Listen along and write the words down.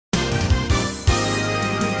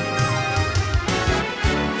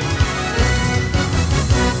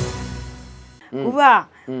kuba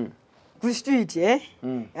ku street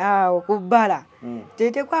okubbala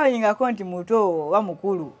tetekwayingako nti muto oba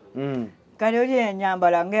mukulu kati oli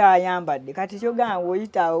enyambala ng'ayambadde kati kyogamba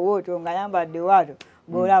oyitaawo wootyo ng'ayambadde waato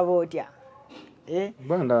ng'olaba otya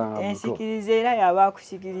ensikiriza era yaba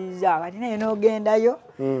akusikiriza kati naye n'ogendayo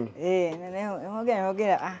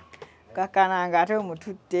nogenda kakananga ate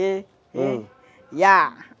omututte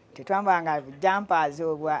ya tetwambalanga bujampazi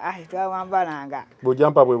obwa tetwawambalanga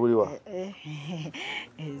bujampa bwe buliwa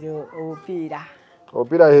ezo obupiira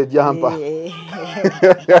ejampa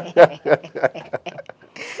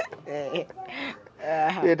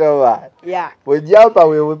bujampa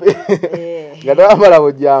nga tewambala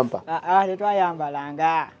bujampa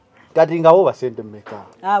tetwayambalanga kati nga wo basente mmeka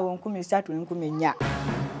abo 13,400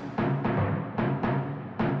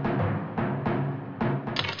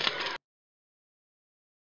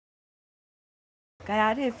 kaya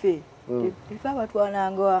ate ffe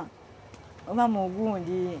tetwabatwalanga oba mu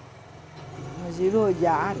gundi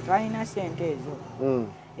muziroja twalina sente ezo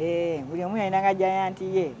buli omu yalinanga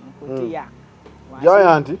jayanti ye mukutiya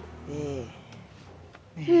jayanti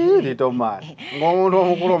little man ng'omuntu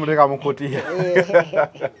omukulu omuteeka mukutiya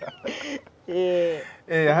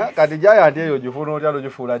kati jayanti eyo gifuna otya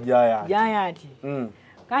logifuula jayanti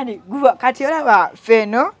kati olaba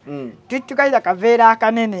feno tukaita kaveera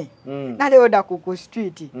akanene nale oda ku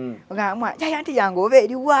street ogamwa jayanti yange oba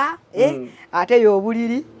eriwa ate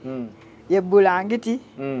y'obuliri ye bulangiti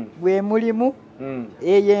bwe mulimu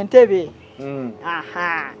eyo entebe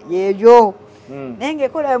yeyo naye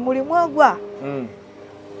ng'ekola mulimu ogwa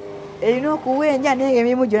erina okuwenja naye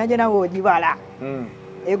ng'emirimu gyonna gyonna bw'ogibala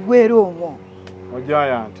eggwera omwo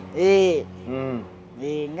ojayanti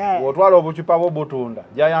otwala obucupa bw'obutunda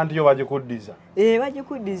jayanti yo bagikuddiza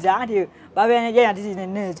bagikuddiza anti babeera ne jayanti zino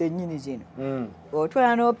ennene zennyini zino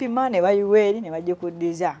otwala n'opima ne bayiwa eri ne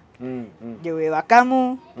bagikuddiza gye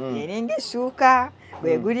weebakamu eringa essuuka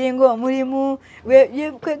bwegulinga omulimu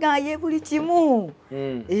kwegamba ye buli kimu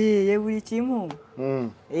ye buli kimu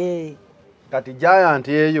kati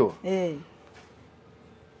jayanti eyo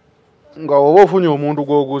nga oba ofunye omuntu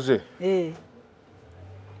gw'oguze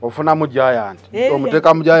ofuna mu jayanti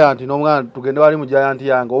omuteeka mu jayanti n'omwana tugende wali mu jayanti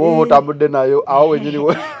yange oba oba otambudde nayo awo wenyini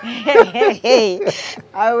we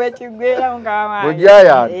awo wekigweramu ng'amaanyi mu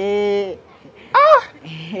jayanti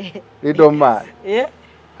little man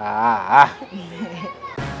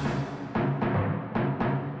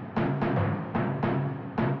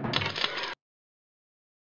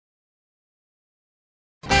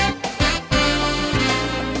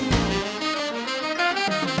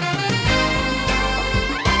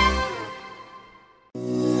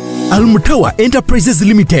Almutawa Enterprises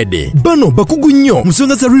Limited bano bakugu nnyo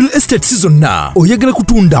musonga za real estate season na oyagala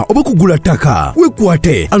kutunda oba kugula ttaka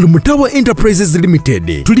wekwate Almutawa Enterprises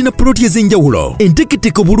Limited tulina ploti ez'enjawulo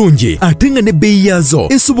enteketeko bulungi ate nga ne bbeeyi yaazo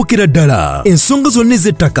esobokera ddala ensonga zonna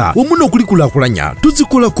ez'ettaka wamu n'okulikulaakulanya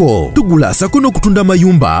tuzikolako tugula sako n'okutunda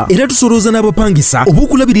amayumba era tusolooza n'abapangisa oba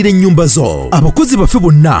okulabirira ennyumba zo abakozi baffe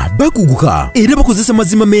bonna bakuguka era bakozesa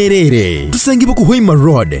mazima meereere tusangibwa ku Hoima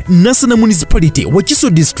Road Nasana Municipality Wakiso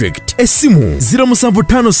District Esimu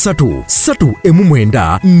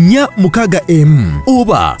 0753-4M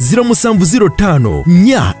oba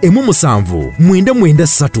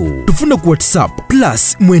 0705-4M793 tufuna ku WhatsApp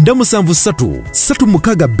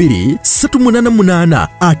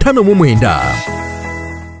 +97362-388-58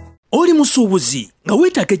 Oli musuubuzi nga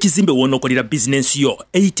weetaaga ekizimbe w'onookolera bizinensi yo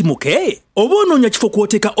eyitimuke oba onoonya kifo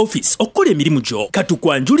kw'oteeka office okukola emirimu gyo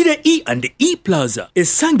katukwanjulire E&E Plaza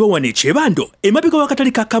esangibwa wano e Kyebando emabega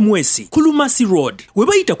w'akatale ka Kamwesi ku Lumasi Road we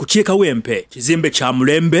bayita ku Kyekawempe kizimbe kya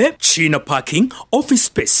mulembe kiina parking office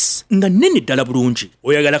space nga nnene ddala bulungi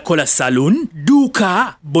oyagala kola saloon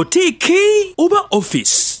duuka boutique oba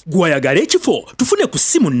office gw'ayagala ekifo tufune ku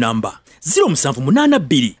simu namba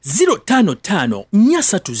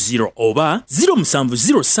 0782-055-430 oba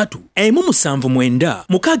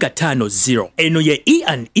 0703-179-650 eno ye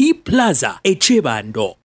E&E Plaza e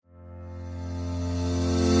Kyebando.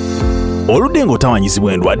 Oludde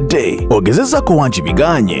ng'otawanyizibwa endwadde ogezezzaako wangi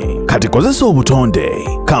biganye kati kozesa obutonde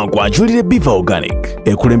kankwanjulire Biveera Organic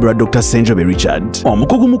ekulemberwa Dr. Senjobe Richard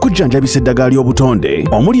omukugu mu kujjanjabisa eddagala ly'obutonde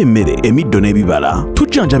omuli emmere emiddo n'ebibala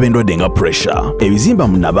tujjanjaba endwadde nga pressure ebizimba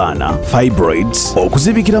mu nabaana fibroids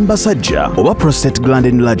okuzibikira mu basajja oba prostate gland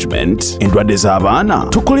enlargement endwadde z'abaana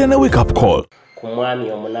tukolera ne wake up call ku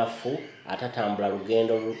mwami omunafu atatambula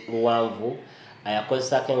lugendo luwanvu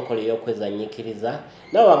ayakozesako enkola ey'okwezannyikiriza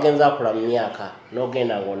nawe wagenza akula mu myaka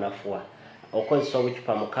n'ogenda ng'onafuwa okozesa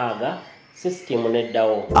obucupa 6 system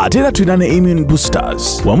neddawo. Ate era tulina ne immune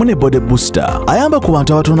boosters wamu ne body booster ayamba ku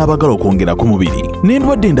bantu abatono abagala okwongera ku mubiri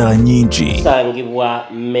n'endwadde endala nnyingi. Tusangibwa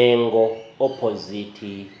Mengo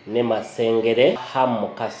opposite ne Masengere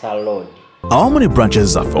Hamukasa Road. Awamu ne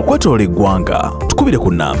branches zaffe okwetoloola eggwanga tukubire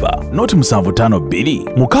ku nnamba noti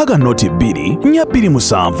 752 mukaaga noti 2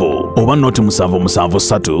 227 oba noti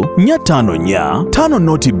 773 454 5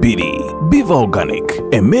 noti 2. Biveera Organic,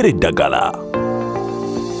 emmere eddagala.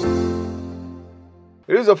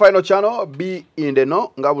 It is the final channel, Be in the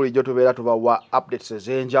Know. Nga bulijjo tubeera tubawa updates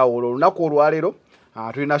ez'enjawulo. Olunaku olwaleero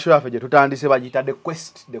tulina show yaffe gye tutandise bagiyita The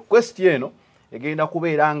Quest. The Quest eno egenda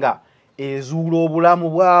kubeera nga ezuula obulamu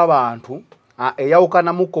bw'abantu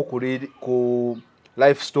eyawukanamuko ku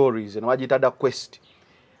life stories eno bagiyita The Quest.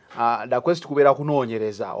 The Quest kubeera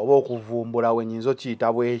kunoonyereza oba okuvumbula wenyinza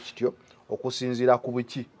okiyita bwe kityo okusinziira ku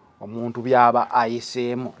biki omuntu byaba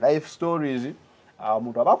ayiseemu. Life stories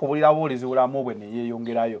omuntu aba akubulira buulizi bulamu bwe ne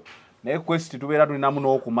yeeyongerayo. Naye Quest tubeera tulinamu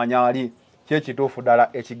n'okumanya wali ki ekituufu ddala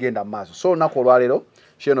ekigenda mu maaso. So olunaku olwaleero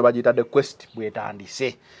kyeno bagiyita The Quest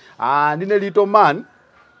bwetandise. Ndi ne Little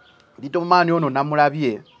Man ono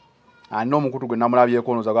namulabye n'omukutu gwe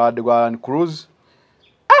namulabyeko ono zagadde gwa Cruise.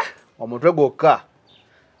 Omutwe gwokka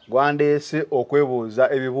gwandeese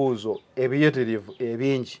okwebuuza ebibuuzo ebiyitirivu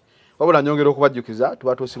ebingi. Wabula nyongera okubajjukiza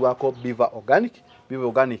tubatuusibwako Biveera Organic. Biveera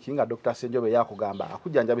Organic nga Dr. Senjobe yakugamba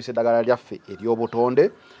akujjanjabisa eddagala lyaffe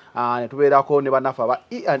ery'obutonde. Ne tubeerako ne bannaffe aba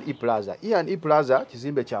E&E Plaza. E&E Plaza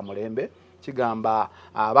kizimbe kya mulembe kigamba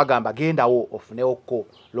bagamba gendawo ofunewoko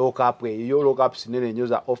lockup eyo lockup sinene nnyo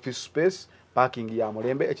za office space parking ya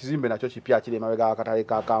mulembe. Ekizimbe nakyo kipya kiri emabega akatale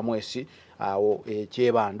ka Kamwesi awo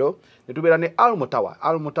ekyebando. Ne tubeera ne Almu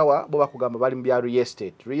Tower bo bakugamba bali mu bya real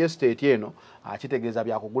estate eno kitegeeza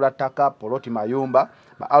byakugula ttaka poloti mayumba.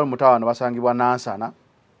 Ba Almu Tower no basangibwa Nansana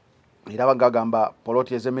era bagagamba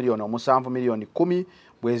poloti eze miliyoni 7 miliyoni 10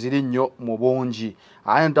 bwe ziri nnyo mu bungi.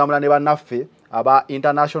 Aye ntambula ne bannaffe aba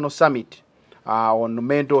International Summit on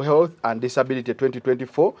Mental Health and Disability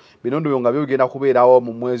 2024. Bino ndio nga bigenda kubeerawo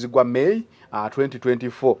mu mwezi gwa May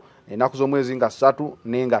 2024. Ennaku z'omwezi nga 3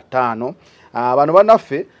 nenga 5. Bano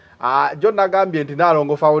bannaffe John nagambye nti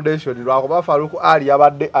Nalongo Foundation lwakuba Faruku Ali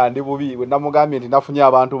yabadde andi bubi bwe namugambye nti nafunye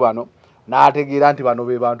abantu bano n'ategeera nti bano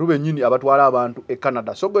be bantu bennyini abatwala abantu e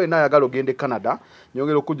Canada. So gwe nayagala ogende Canada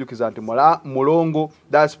nyongera okujjukiza nti Mulongo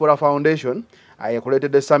Diaspora Foundation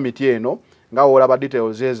ayekuleetedde summit eno nga olaba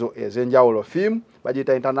details ezo ez'enjawulo film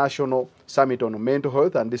bagiyita International Summit on Mental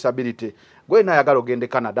Health and Disability. Gwe nayagala ogende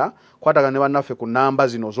Canada kwatagana ne bannaffe ku namba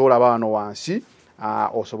zino z'olaba wano wansi.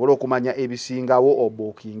 Osobola okumanya ebisingawo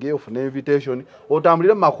obookinge ofune invitation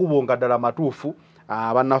otambulire mu makubo nga ddala matuufu.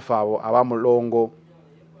 Bannaffe abo aba Mulongo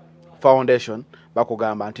Foundation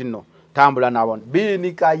bakugamba nti nno tambula nabo.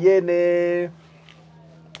 Bini Kayene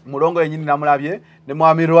Mulongo yennyini namulabye ne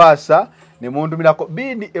Mwami Rwasa ne mundumirako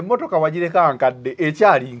Bini emmotoka wagireka nkadde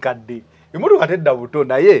ekyali nkadde emmotoka tedda buto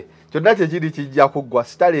naye kyonna kyekiri kijja kuggwa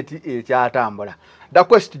starlet ekyatambula. The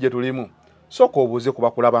Quest gye tulimu soka obuuze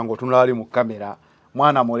kuba kulaba ng'otunula ali mu kamera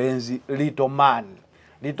mwana mulenzi Little Man.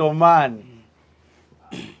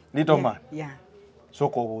 Yeah.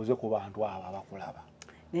 Soka obuuze ku bantu abo abakulaba.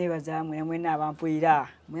 Nebaza mwena abampulira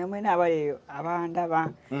mwena abaleyo abandaba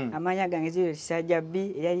amanya gange ziro Kisajja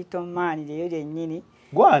B era Little Man leyo lyennyini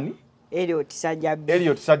gwani Eliot Sajja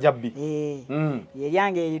B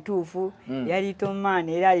yeryange erituufu ya Little Man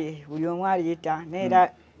era buli omu aliyita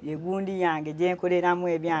neera yegundi yange gyenkoleramu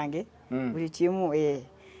ebyange buli kimu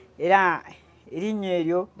era erinnya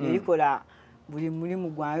eryo erikola buli mulimu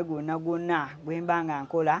gwange gwonna gwemba nga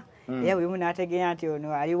nkola era buli mu n'ategeera nti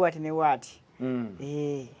ono ali wati ne wati.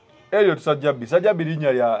 Eliot Sajja B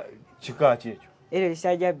linnya lya kika ki ekyo? Eliot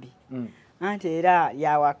Sajja B anti era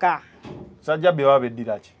yawaka. Sajja B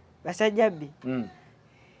babeddira ki? Basajja B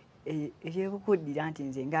ebyekukuddira nti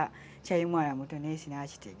nze nga kyali mwana muto naye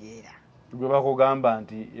sinakitegeera. Gwe bakugamba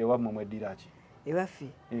nti ewammwe mweddira ki? Ewaffe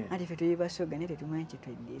anti ffe tuli basoga naye tetumanyi kye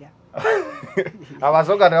tweddira.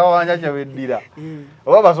 Abasoga tebamanya kye beddira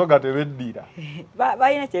oba abasoga tebeddira?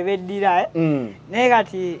 Balina kye beddira naye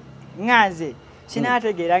kati nganze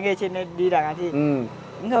sinaategeera ng'ekyeneddira kati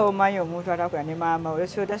nga omanyi omuntu atakula ne maama we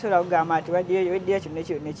tasobola kugamba nti weddira kino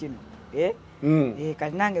ne kino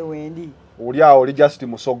kati nange wendi oli awo oli just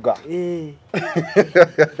musoga.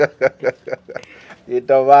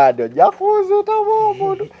 Etabado jafuuza tabo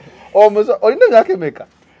omuntu olina emyaka emeka?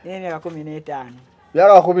 Emyaka 15.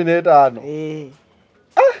 Myaka 15?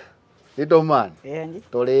 Little Man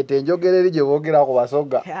toleeta enjogera eri gye boogera ku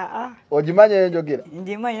basoga. Ogimanya enjogera?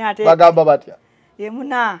 Ngimanyi ate bagamba batya?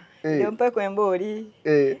 Yemuna. Dompe kwemboli.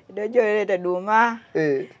 Dojo leta duma.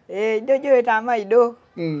 Dojo leta amaido.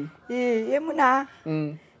 Yemuna.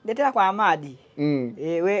 Ndetera kwa amadi.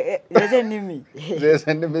 Zeze nimi.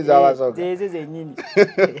 Zeze nimi zabasoga. Zeze nyini.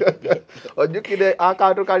 Ojukide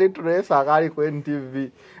akantu kali Trace akali ku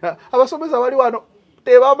NTV. Abasomesa bali wano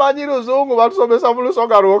tebamanyi luzungu batusomesa mu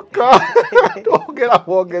lusonga lwokka. Twogera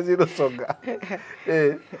bwogezi lusonga.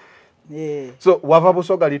 So wava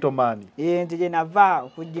busoga lito mani? Nje nava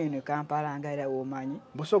okujja eno Kampala ngaira womanyi.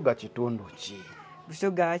 Busoga kitundu ki?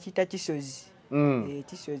 Busoga kita kisozi.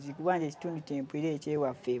 Kisozi kubanja kitundu kyempwire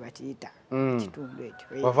ekyewaffe bakiyita. Kitundu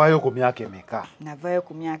ekyo. Wavayo ku myaka emeka? Navayo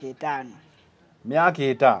ku myaka 5. Myaka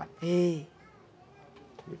 5?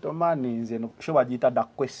 Lito mani nze sho bagiyita da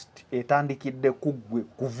quest etandikidde kuggwe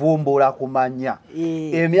kuvumbula kumanya.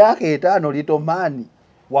 Emyaka 5 lito mani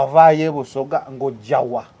wavayo busoga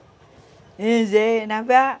ngojjawa? Nze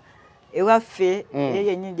nava ewaffe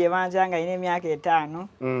eyo nyingi banzanga ine emyaka 5.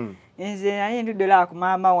 Nze nali ndudola ku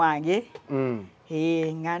mama wange.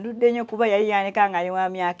 Nga ndudde nnyo kuba yali yanika nga ali wa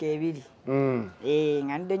myaka 2.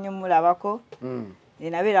 Nga ndudde nnyo mulabako.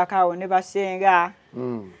 Nabeerako awo ne basenga.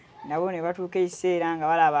 Nabo ne batuuka ekiseera nga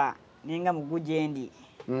balaba nenga mugu gye ndi.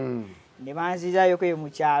 Ne banzizaayo eyo mu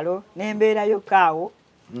kyalo nembeerayo kaawo.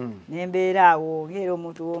 Nembeera awo ng'era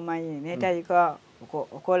omuntu w'omanyi neetayika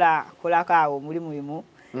okolako awo mulimu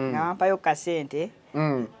nga bampayo kasente.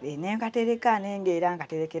 Nenkatereka nengeera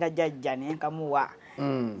nkaterekera jjajja nenkamuwa.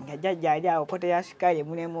 Nga jjajja ali awo kote ya sukali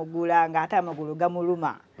munemugula ng'ate amagulu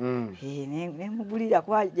gamuluma. Nemugulira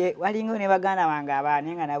kuba walinga ne baganda bange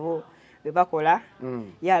abaana nga nabo bwe bakola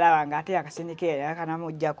yalaba ng'ate akasente ke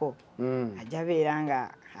yakanamuggyako. Ajja beera nga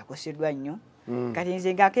akoseddwa nnyo. Kati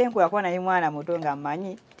nze ngakenkulako naye mwana muto nga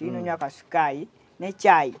mmanyi tulina akasukaali ne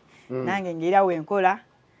chai. Nange ngira wenkola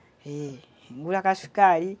ngula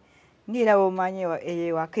kasukaali ngira omanyi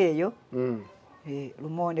ewaka eyo.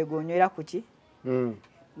 Lumonde gonywera kuki?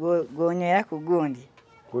 Gonywera ku gundi.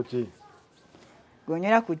 Kuki?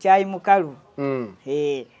 Gonywera ku chai mukalu.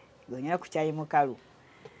 Gonywera ku chai mukalu.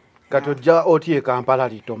 Katojja oti Kampala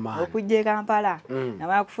lito mani? Okujja Kampala.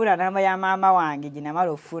 Namala kufuna namba ya mama wange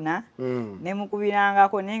ginamala ofuna. Ne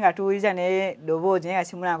mukubirangako nenga tuwuliza ne doboozi nenga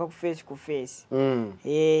simulanga ku face.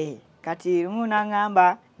 Kati lumu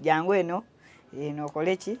nangamba jangu eno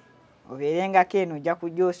okole ki? Obeerengako eno ojja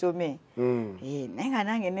kujja osome. Nenga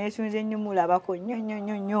nange neesunze nnyo mulabako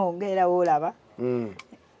nnyo ng'era woolaba.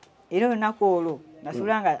 Era olunaku olwo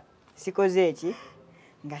nasula nga sikoze eki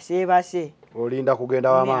nga seebase. Olinda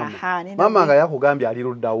kugenda wa mama? Mama nga yakugambye ali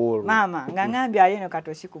luddawo olwo? Mama nga ngambye ali eno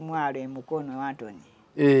katosi ku mwalo emukono Antony.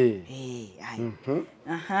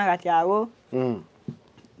 Kati awo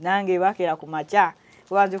nange bakeera ku makya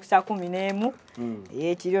kubanza okusa 11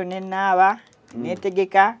 ekiro nenaaba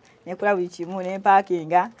netegeka nekola buli kimu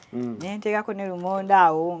nempakinga nentegako ne lumonde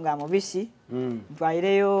awo nga mubisi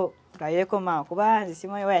twalireko mama kuba nze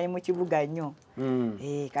simanyi yali mu kibuga nnyo.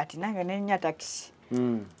 Kati nange nenya takisi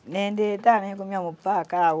nendeeta nenkomya mu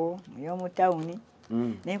paaka awo y'omu tawuni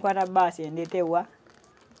nenkwata baasi endeetewa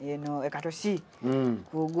eno ekatosi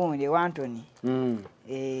ku gundi Antony.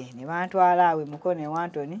 Ne bantwala awo mukono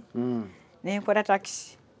Antony. Nenkwata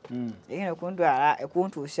takisi egenda okuntwala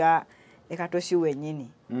ekuntuusa ekatosi wennyini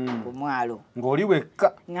ku mwalo. Ng'oli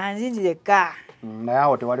wekka? Nga nzinzireka. Naye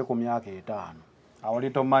awo tewali ku myaka 5. Awo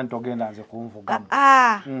lito mani togenda nze kunvugamu.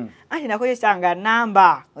 Anti nakozesanga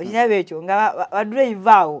namba okiraba ekyo nga badrive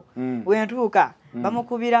awo wentuuka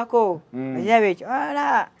bamukubirako okiraba ekyo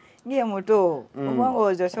ngiye muto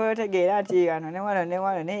obwongoozi osobola otegeera nti wano ne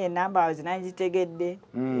wano naye enamba zinanzitegedde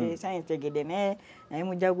sanzitegedde naye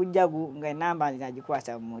mujagujagu nga enamba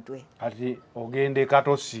nzinagikwasa mu mutwe. Kati ogende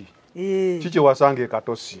katosi kiki wasanga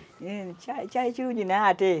ekatosi? Kyali kirungi naye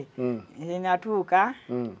ate natuuka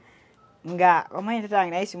nga omanyi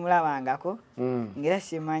tatange naye simulabangako ngera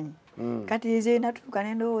simanyi. Kati nze natuuka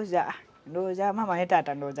ndowooza mama ne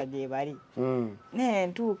taata ndowooza gye bali. Naye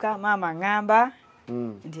ntuuka mama ngamba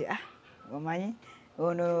nti omanyi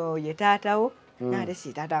ono ye taatawo nate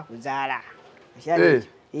si taata akuzaala.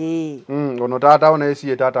 Ono taatawo naye si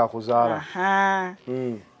ye taata akuzaala.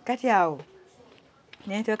 Kati awo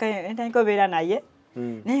nentandika obeera naye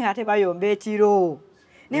naye nga ate bayomba ekiro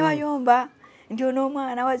ne bayomba nti ono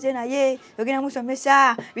omwana wazze naye ogenda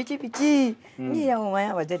musomesa biki ngira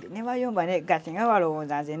omanya abazadde ne bayomba kati nga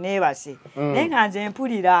balowooza nze neebase naye nga nze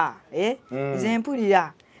mpulira nze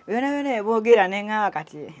mpulira byona boogera neŋŋamba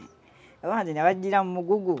kati abanze ne bajjira mu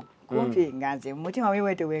mugugu kumpi nga nze mutima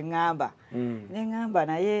miwete weŋŋamba neŋŋamba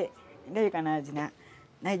naye ndabika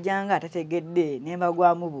najjanga atategedde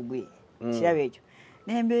nembagwamu bugwe kiraba ekyo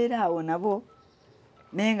nembeera awo nabo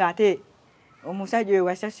naye nga ate omusajja we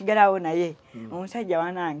wasasigalawo naye omusajja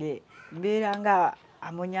wanange mbeera nga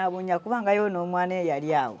amunyabunya kubanga yo n'omwana eyali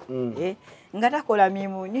awo nga takola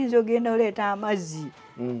mirimu nyinza ogenda oleeta amazzi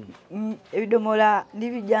ebidomola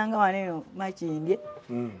ndibijjanga waneno makindye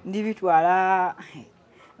ndibitwala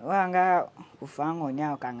wanga kufanga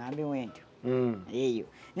onyawo kaŋŋambe wentyo eyo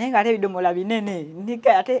naye nga ate ebidomola binene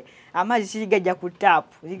ate amazzi sirigajja ku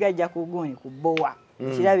taapu sirigajja ku guni ku bbowa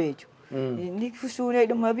kiraba ekyo ndikusuula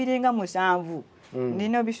ebidomola biringa 7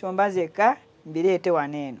 ndina bisomba zekka mbireete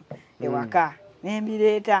waneeno ewaka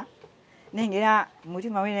nembireeta nengera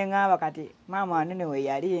mutima we neŋŋamba kati maama wanene we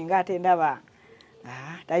yali nga ate ndaba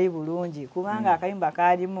tali bulungi kubanga akayimba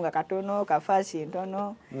kaalimu nga katono kafaasi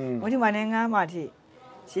ntono mutima neŋŋamba nti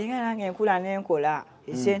singa nange enkula nenkola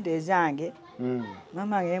esente zange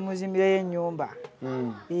mama wange nemuzimbireyo ennyumba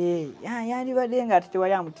yandibadde nga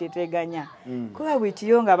tetewali amuteteganya kuba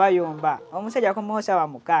bwitiyo nga bayomba omusajja komawo wa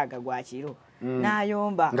 6 gwa kiro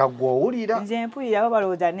n'ayomba nga gw'owulira nze mpulira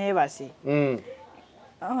balowooza neebase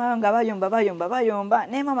nga bayomba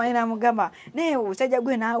naye mama ye namugamba naye omusajja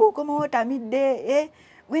gwe naawe okomawo otamidde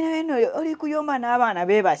wena oli kuyomba n'abaana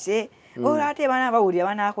beebase olwo ate baana bawulira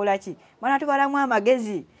banaakola ki banaatubalamu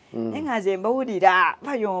amagezi naye nga nze mbawulira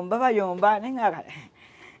bayomba naye nga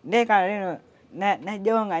ndeekana lino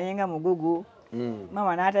najjawo nga nyenga mugugu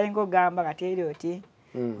mama n'atalinga ogamba kati eri oti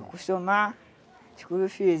okusoma school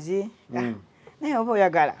fees naye oba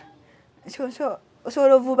oyagala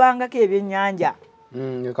osobola ovubangako ebyennyanja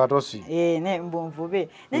katosi mbunvube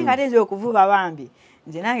naye nga ate nze okuvuba bambi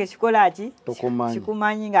nze nange kikola ki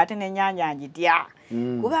kikumanyi nga ate n'ennyanja njitya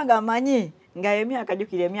kubanga manyi nga emyaka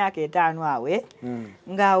jukira emyaka 5 awe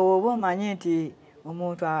nga oba omanyi nti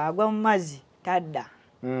omuntu agwa mu mazzi tadda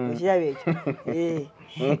ekiraba ekyo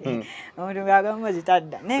omuntu ng'agwa mu mazzi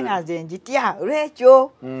tadda naye nga nze njitya olwekyo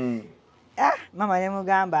mama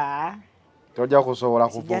nemugamba tojja kusobola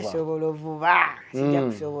kuvuba sijja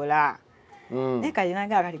kusobola naye kati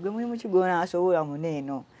nangaa kati gwe mulimu kigona asobola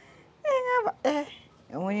muneeno ngamba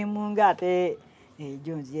omulimu ngaate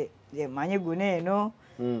ejo nze manyi guneeno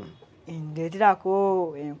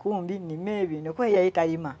ndeeterako enkumbi nnime ebino kuba yali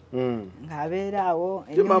talima ng'abeera awo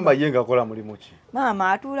mama ye ngakola mulimu ki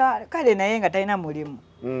maama atuula kale naye nga talina mulimu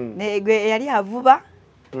gwe yali avuba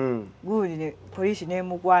gundi poliisi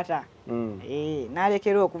nemukwata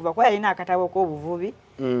n'alekera okuva kuba yalina akatabo k'obuvubi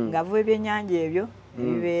ng'avuba ebyennyanja ebyo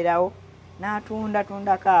ebibeerawo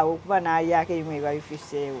n'atundako awo kuba n'alyako ebimu ebiba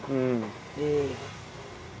bifisseewo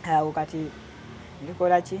awo kati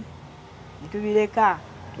ndikola ki ntubireka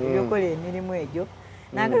ebyokola emirimu egyo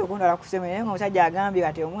nagala okundala ku ssomero naye ngaomusajja agambye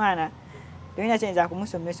kati omwana tolina kyayinza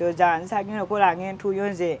kumusomeseza nze agenda okukola ng'entuuyo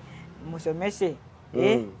nze musomese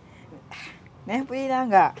naye mpulira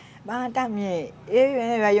nga bantamye ebyo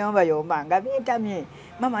byonna byebayombayomba nga bintamye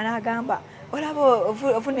mama n'agamba olaba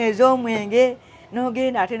ofuna ez'omwenge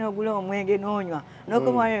n'ogenda ate n'ogula omwenge n'onywa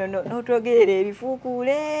n'okomayo n'otogerera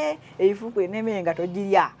ebifuukuule n'emmere nga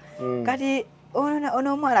togirya kati ono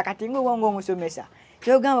omwana kati ng'obwongo omusomesa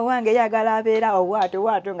kyogamba wange yagala abeera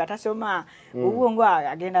obwato nga tasoma obwongo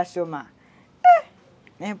agenda soma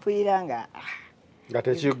nempulira nga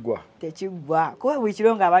tekiggwa kuba buli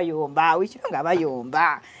kiro nga bayomba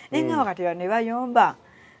naye nga wakati ne bayomba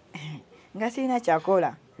nga sirina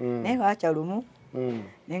kyakola naye nga wakyalumu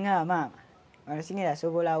naye nga maama wano sigenda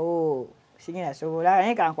sobola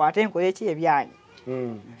naye kankwate nkole ki ebyanyi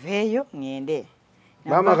nveeyo ngende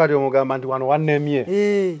maama kati omugamba nti wano wannemye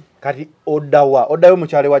kati oddayo mu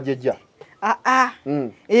kyalo wa jjajja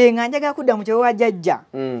nga njagala kudda mu kyalo wa jjajja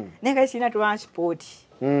naye kati sirina transport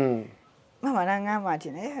mama n'aŋŋamba nti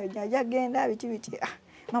naye jjajja genda biki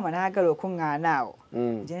mama n'agala okuŋŋaana awo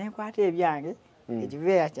nze nenkwata ebyange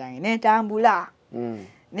ekiveera kyange nentambula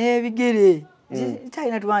n'ebigere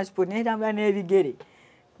talina transport nentambula n'ebigere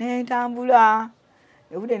nentambula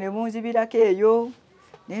obudde ne bunzibirako eyo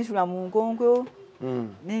nensula mu nkonkwo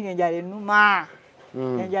nenge enjala ennuma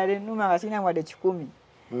nga sirina wadde 10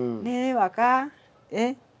 neebaka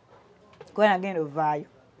kuba nagenda ovaayo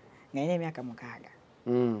nga nina emyaka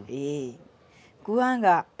 6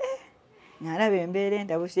 kubanga nga ndaba embeera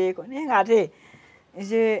entabuseeko naye ng'ate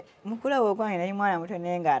nze mukulaba okwange nali mwana muto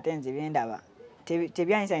naye ng'ate nze byendaba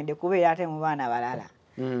tebyanyisanidde kubeera ate mu baana balala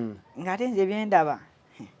ng'ate nze byendaba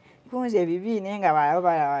kunze bibi naye nga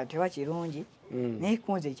balaba tewa kirungi naye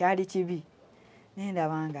kunze kyali kibi naye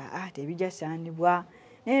ndaba nga tebijja saanibwa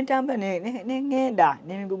nentambula neŋŋenda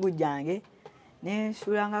n'emigugu gyange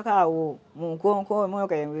nensulangako awo mu nkonko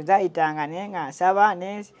emotoka zayitanga naye nga nsaba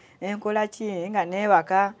nenkola ki naye nga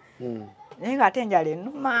neebaka naye nga ate enjala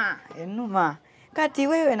ennuma kati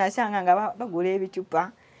weewe nasanga nga bagula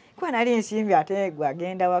ebicupa kwa nali nsimbi ate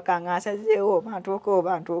gwagenda waka asazeewo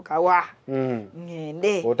bantuuka wa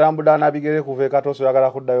ngende otambula nabigere kuva ekatoso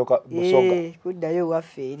oyagala kuddayo Busoga kuddayo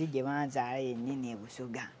waffe eri gye banzaala yennyini e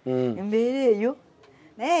Busoga embeera eyo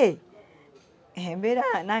naye embeera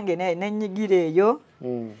nange nenyigira eyo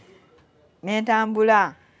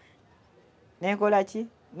nentambula nenkola ki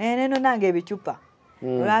neno nange ebicupa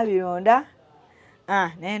olwabironda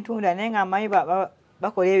nentunda naye nga mmanyi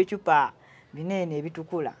bakola ebicupa binene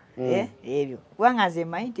ebitukula ebyo kubanga nze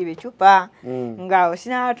mmanyi nti bicupa nga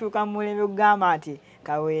osinatuuka mu mulembe okugamba nti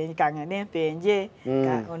kangende empenje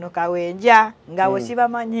ono kawenja nga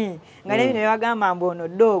osibamanyi nga nebino byebagamba mbu ono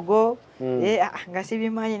ddoogo nga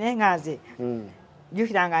sibimanyi naye nga nze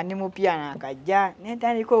jukira nga ndi mupya nakajja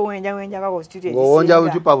nentandika owenja kako owonja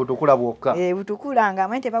bucupa butukula bwokka butukula nga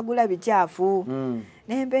manyi tebagula bicaafu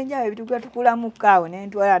nempenja bitukula mukaawo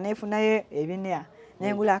nentwala nefunayo ebinea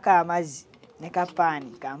nengulako amazzi ne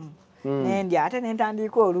kapaani kamu nendya ate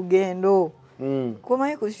nentandika olugendo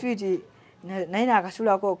kumanyi ku street naye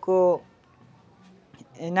nakasulako ko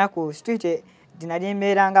enaku street dinali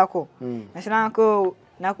mbeerangako nasulangako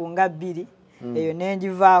naku nga 2 eyo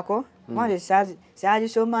nenjivaako mwanze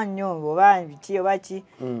sagisoma nnyo oba biki oba ki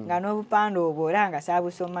nga n'obupande obwo era nga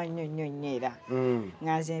saabusoma nnyo era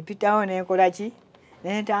nga nze mpitawo nenkola ki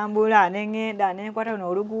nentambula nengenda nenkwata luno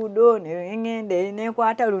oluguudo nengenda eri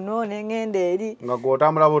nenkwata luno nengenda eri nga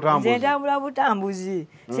gwotambula butambuzi nze ntambula butambuzi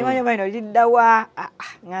simanyi oba ino liddawa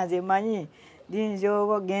nga nze manyi linza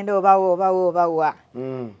oba ogenda obawa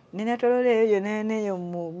nenetolola eyo neneyo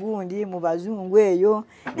mu gundi mu bazungu eyo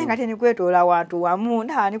naye nga tenikwetoola wantu wamu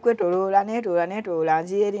ndaba nikwetolola netoola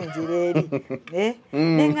nzira eri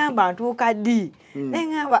neŋŋamba ntuuka ddi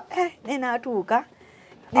neŋŋamba nenatuuka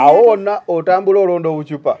awo wonna otambula olonda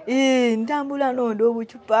obucupa ntambula nonda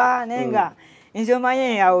obucupa naye nga nze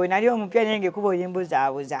omanyi awo nali omupya naye ngekuba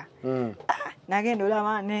oyimbuzaabuza nagenda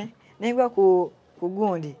olaba nengwa ku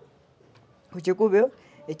gundi ku kikube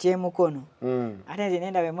ekyemukono ate nze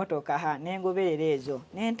nendaba emmotoka nengoberera ezo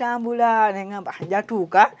nentambula neŋŋamba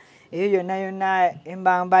njatuuka eyo yonna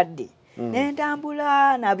embambadde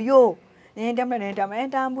nentambula nabyo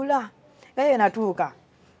nentambula eyo natuuka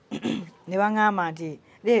ne baŋŋamba nti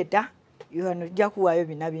leeta nojja kuwaayo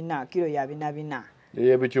 4 kilo ya 4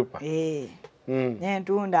 eyebicupa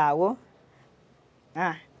nentunda awo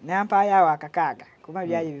nampaayo awo 6 kuba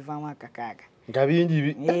byali bivaamu 6 nga bingi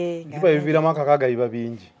biba biviiramu 6 biba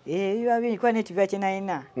bingi biba bingi kuba nekiva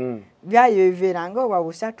kyenalina byali biviira nga obwa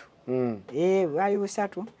 3 bwali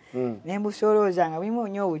 3 nembusolooza nga bulimu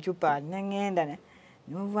nnyo obucupa neŋŋenda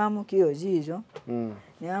nemuvaamu kilo ziizo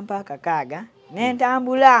nempa 6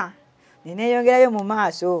 nentambula neneyongerayo mu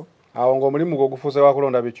maaso awo ng'omulimu gwo gufuuse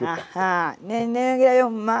wakulonda bicupa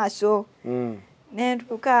neneyongerayo mu maaso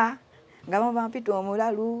nentuuka nga muba mpita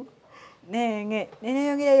omulalu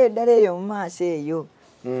neneyongerayo ddala eyo mu maaso eyo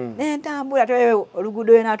nentambula te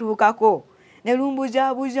oluguudo lwenatuukako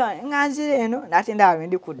nelumbuzabuza nga nzira eno nate ndaba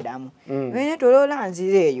lwendi kuddamu netoloola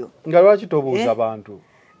nzira eyo nga lwaki tobuuza bantu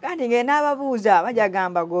kandi ngenda ababuuza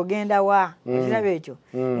bajagamba gogenda wa ekiraba ekyo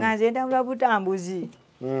nga nze ntambula butambuzi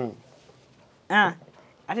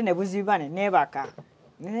ate nebuziba nenebaka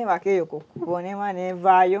eyo kukubo nema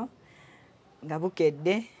nevaayo nga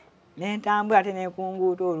bukedde nentambula ate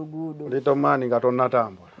nekunguuta oluguudo little man nga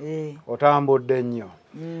tonnatambula otambudde nnyo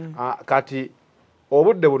kati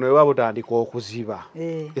obudde buno bwe butandika okuziba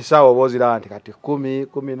essaawa oba oziraba nti kati 10,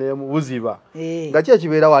 11 buziba nga ki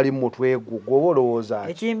ekibeera wali mu mutwe gwo oba olowooza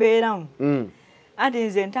ekimbeeramu anti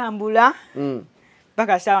nze ntambula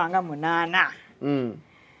paka ssaawa nga 8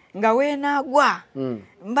 nga weenagwa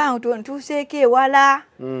mba ntuuseeko ewala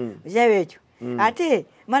ekiraba ekyo ate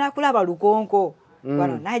mala kulaba lukonko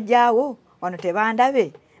wano najjaawo wano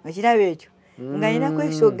tebandabe ekiraba ekyo nga nina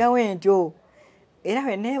kwesoggawo entyo era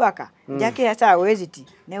wenebaka njako eyasaawa weziti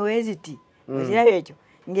ne weziti ekiraba ekyo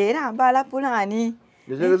ng'era mbaala pulaani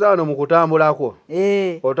ekitegeeza wano mu kutambulako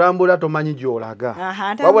otambula tomanyi gy'olaga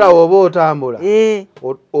wabula woba otambula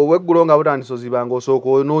obweggulo nga butandisa oziba ng'osooka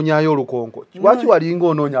onoonyayo olukonko lwaki walinga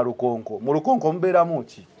onoonya lukonko mu lukonko mubeeramu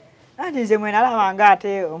ki anti nze mwe nalabanga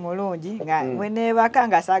ate omulungi nga mwe neebaka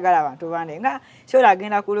nga saagala abantu bande nga sola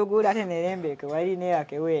agenda ku luguudo ate nerembeeke wali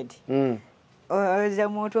neebake weeti oze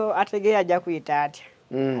omuntu ategeera ajja kuyita atya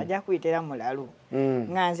ajja kuyitera mulalu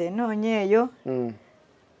nga nze noonya eyo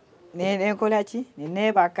nenkola ki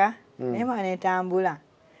neneebaka nema netambula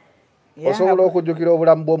osobola okujjukira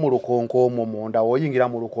obulamu bwo mu lukonko omwo munda oyingira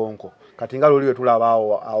mu lukonko kati nga luli wetulaba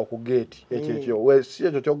awo ku geeti ekyo si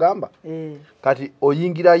ekyo kyogamba kati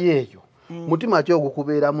oyingirayo eyo mutima ki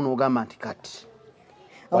ogukubeeramu n'ogamba nti kati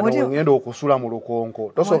wano wengenda okusula mu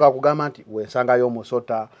lukonko tosooka kugamba nti wensangayo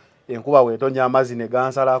omusota enkuba bw'etonnya amazzi ne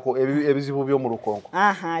gansalako ebizibu by'omu lukonko.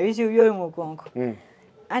 Ebizibu by'omu lukonko.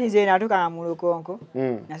 Ani nze natuuka mu lukonko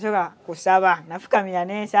nasooka kusaba nafukamira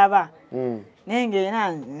n'ensaba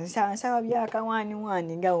nengeera nsaba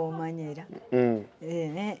byakawaniwani nga w'omanyira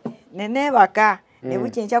neneebaka ne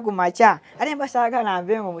bukyenkya ku makya ate mbasaagala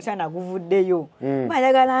nve ng'omusana guvuddeyo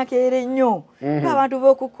mbayagala nkeera ennyo ng'abantu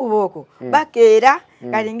b'okukuba okwo bakeera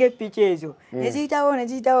kati ng'eppiki ezo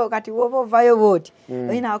neziyitawo kati woba ovaayo bw'oti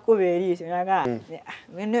olina akuba eriiso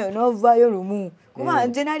n'ovaayo lumu kuba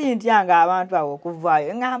nze nali ntyanga abantu awo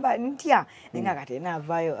okuvaayo ngamba ntya nga kati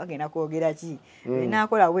naavaayo agenda kwogera ki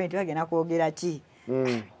naakola bwenti agenda kwogera ki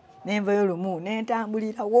nenvayo lumu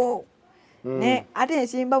nentambulirawo ate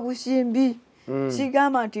nsimba busimbi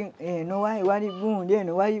sigamba nti eno wali gundi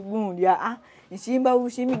eno wali gundi nsimba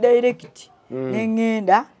busimbi direct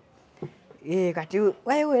nengenda kati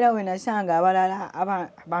wayiwera we nasanga abalala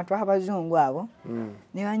abantu abazungu abo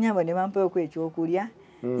ne banyamba ne bampayo ekyokulya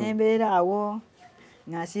nembeera awo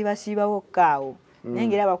nasiibasiibawo kaawo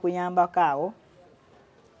nengera bakuyambako awo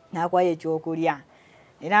nakwayo ekyokulya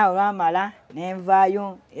era olwamala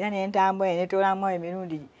nenvaayo era nentambula netolamu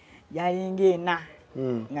emirundi gyalinga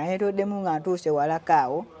 4 nga netoddemu nga ntuuse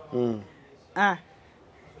walakaawo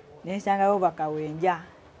nensangawo bakawenja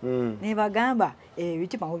nebagamba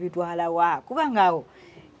ebitima mubitwalawa kubanga awo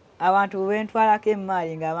abantu bentwalako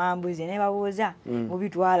emaali nga bambuze nebabuuza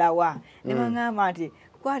mubitwalawa nebagamba nti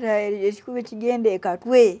kwata ekikuba ekigenda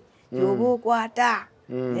ekatwe kyoba okwata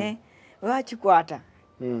lwakikwata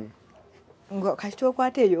kati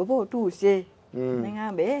okwata eyo oba otuuse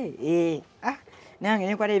neŋŋamba nange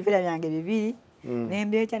nekwata ebiveera byange 2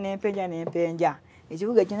 nembyekya nempenja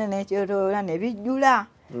ekibuga kyonna nekyetoloola nebijjula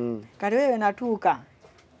kati weyo natuuka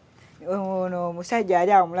ono omusajja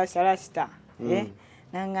ali awo mulasalasita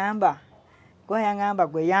naŋŋamba gwayaŋŋamba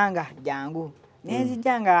gwe yanga jangu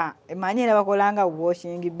nenzijja nga emanyi era bakolanga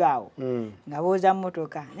bwosingibaawo nga booza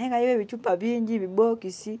mmotoka naye nga yo ebicupa bingi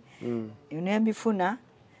bibookisi nembifuna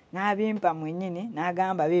n'abimpa mwennyini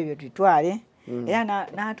n'agamba bibyo tutwale era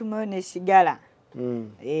n'atumayo n'esigala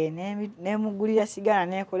nemugulira sigala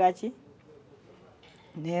nekola ki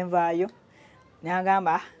nenvaayo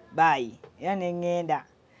n'agamba baayi era neŋŋenda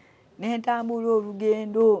nentambula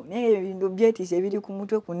olugendo naye ebintu byetiise ebiri ku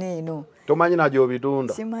mutwe kuno eno tomanyi nagyo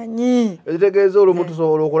bitunda simanyi ekitegeeza olumu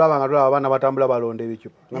tusobola okulaba nga tulaba abaana batambula balonda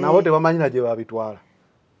ebicupa nga nabo tebamanyi nagyo babitwala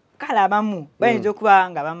kale abamu bayinza okuba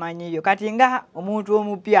nga bamanyiyo kati nga omuntu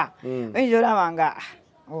omupya bayinza olaba nga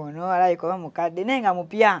ono alayika oba mukadde naye nga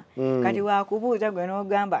mupya kati wakubuuza gwe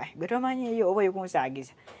n'ogamba gwe tomanyiyo oba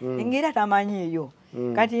oyikunsaagisa ngera tamanyiyo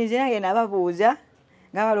kati nze nange nababuuza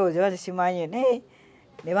nga balowooza bazisimanyi naye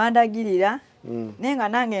ne bandagirira naye nga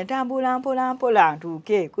nange ntambula mpola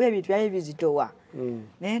ntuuke kuba ebintu byali bizitowa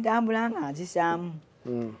nentambula nga nzisaamu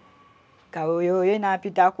kawoyoyo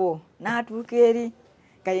n'apitako n'atuuka eri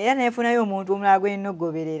kati era nefunayo omuntu omulala gwe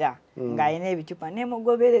nnogoberera ng'alina ebicupa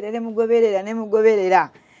nemugoberera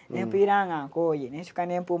nempira nga nkooye nensuka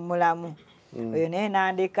nempummulamu oyo naye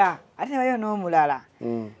nandeka ate nebayo n'omulala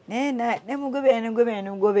naye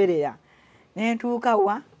nemugoberera nentuuka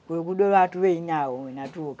wa ku luguudo lwatuba einaawo we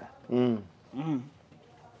natuuka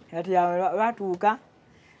kati lwatuuka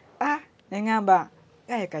neŋŋamba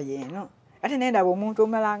gayeka yeeno ate nendaba omuntu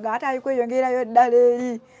omulala nga ate ali kweyongerayo ddala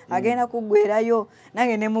eri agenda kuggwerayo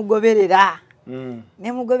nange nemugoberera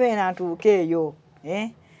ntuuka eyo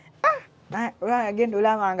olwagenda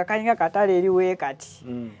olabanga kalinga katale eriwe kati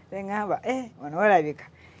neŋŋamba wano walabika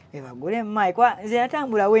webagula emmaayi kuba nze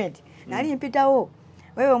natambula wenti nali mpitawo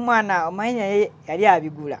wewe omwana omanyi naye yali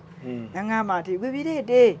abigula naŋŋamba nti gwe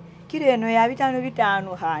bireete kiro eno ya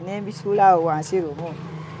 5 nembisuulaawo wansi lumu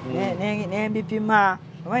nembipima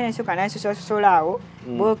omanyi nensoka nensosolaawo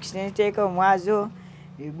bokisi nenziteeka omwazo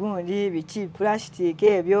bigundi biki pulasitiika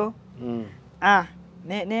ebyo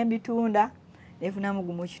nembitunda nefunamu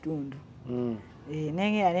gumu kitundu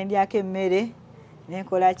nengera nendyako emmere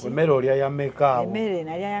nenkola ki emmere olya yammekaawo emmere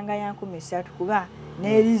nalya yanga ya 3 kuba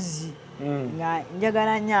n'erizzi nga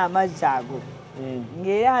njagala nnyo amazzi ago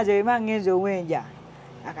ng'era nze weba ngenza owenja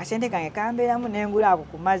akasente kange kambeeramu nengula ako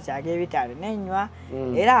ku mazzi ag'ebitalo nenywa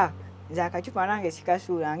era nze akacupa nange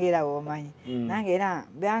sikasuula ngaera bwomanyi nange era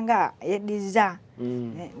byanga yeddiza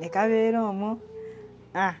nekabeera omwo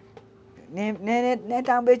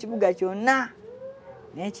netambula ekibuga kyonna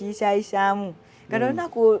nekiyisaayisaamu kati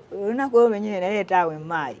olunaku olwo lwenyini naleetaawo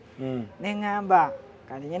emmaayi neŋŋamba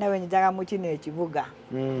kati ngenda bwenyitaga mu kino ekibuga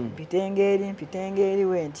mpitenga eri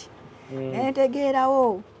wenti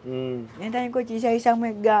nentegeerawo nentandika okiyisaayisamu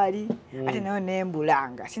eggaali ate nayo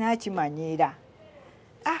nembulanga sinakimanyiira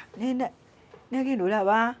negenda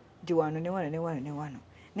olaba nti wano ne wano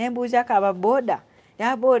nembuuza kaba boda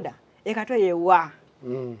ya boda ekato yewa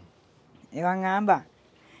ewangamba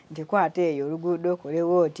nti kwate eyo oluguudo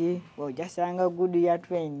kolewo oti ojasanga gudu ya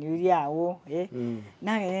train yuli awo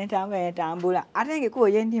nange netambula ate ngekubo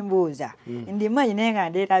ye ndimbuuza ndimanyi naye nga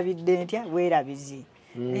nderabidde ntya bwerabizi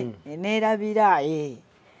nerabira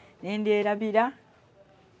nendyerabira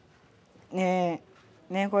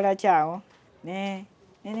nenkola kyawo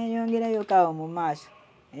neneyongerayo kawo mu maaso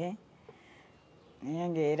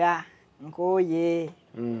neyongera nkooye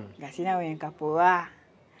nga sinawe nkapowa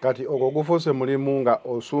kati ogwo gufuuse mulimu nga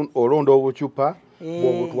olonda obucupa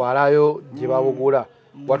bwobutwalayo gye babugula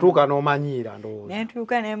watuuka n'omanyiira ndowooza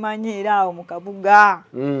nentuuka nemanyiira awo mu kabuga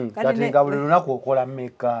kati nga buli lunaku okola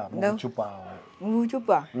mmeka mu bucupa awo mu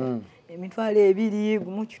bucupa emitwalo 2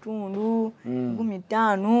 gumu kitundu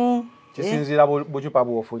 15 kisinziira bucupa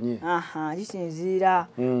bwofunye kisinziira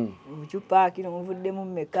bucupa kino muvuddemu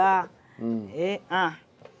mmeka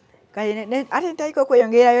kale ate ntaliko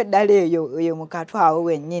kweyongerayo ddala eyo mu katwe awo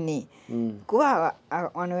wennyini kuba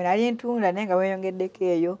wano we nali ntunda naye nga weyongeddeko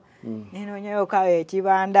eyo nenoonyayo kawo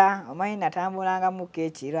ekibanda omanyi natambulangamuko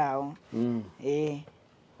ekiro awo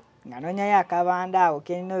nga noonyayo akabanda awo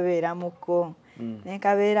keninobeeramuko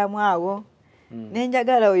nenkabeeramu awo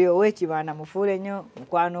nenjagala oyo ow'ekibanda mufuule nnyo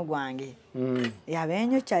mukwano gwange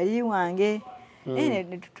yabenyo kyali wange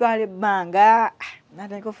netutwala ebbanga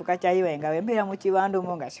natandika ofuuka kyali wange nga wembeera mu kibanda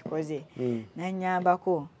omwo nga sikoze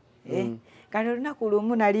nanyambako kati olunaku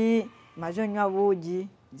lumu nali maze onywa buugi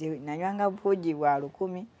nanywanga buugi bwa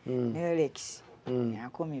 10 ne Rolex ya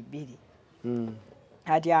 12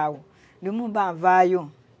 kati awo lumu mba nvaayo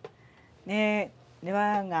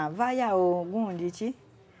nga nvaayo awo gundi ki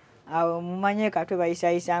awo mumanye katwe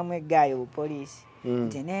bayisayisaamu eggaayo bupoliisi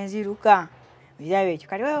nti nenziruka ekirabe ekyo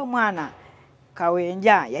kati wewe omwana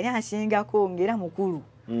Kawenja yali ansingako ngera mukulu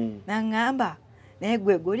nangamba naye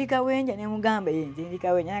gwe oli Kawenja nemugamba nze ndi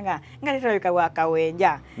Kawenja nga tetulabika bwa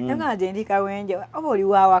Kawenja nga nze ndi Kawenja oba oli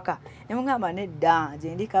wawaka nemugamba nedda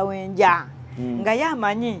nze ndi Kawenja nga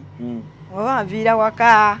yamanyi oba nviira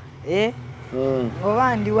waka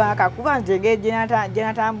oba ndi waka kuba nze gye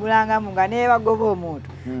natambulangamu nga nebagoba omuntu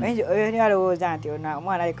oyo nalowooza nti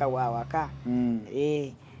omwana aleka wawaka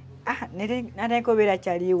natandika obeera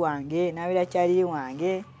kyali wange nabeera kyali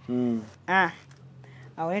wange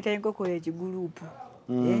awo netandika okola ekiguruupu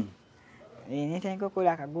netandika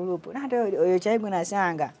okola akaguruupu nate oyo kyali gwe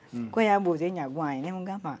nasanga kweyambuuza ennyagwanyi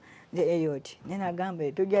nemugamba nze eyoti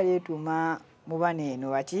nenagamba tujja leetuma mubana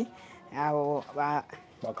eno baki awo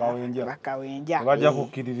Bakawenja bajja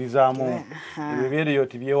kukkiririzaamu ebyo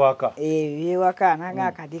byeriyoti byewaka byewaka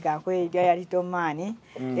naga kati kakwejja yali tomaani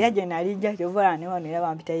era gye nalijja kyovala newano era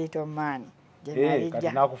bampita litomaani kati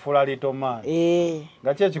nakufuula litomaani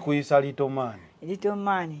nga ki ekikuyisa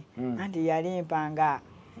litomaani anti yalimpanga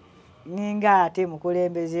ninga ate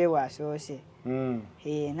mukulembeze wasoose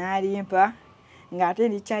nalimpa ng'ate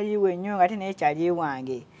ndikyaliwe nnyo ng'ate naye kyali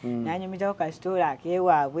wange nanyumizaho kasitoola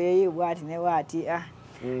akewaabwe bwati ne bwati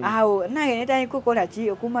awo nange netandika okukola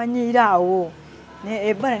ki okumanyiira awo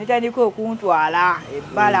ebbala netandika okuntwala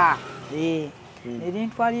ebbala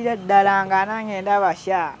nerintwalira ddala nga nange ndaba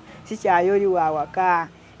sha sikyayo oli wa waka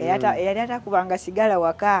eyali atakubanga sigala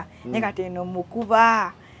waka ne kati eno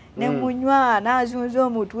mukuba ne munywa nazunza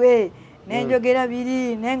omutwe nenjogera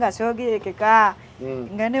biri naye nga soogerekeka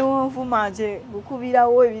nga newonfuma nze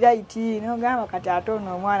gukubirawo ebirayiti nogamba kati ate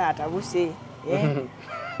ono omwana atabuse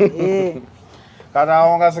kati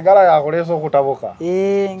awo nga sigala yakuleesa okutabuka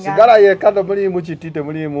sigala yekka temuliimu kiti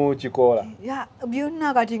temuliimu kikoola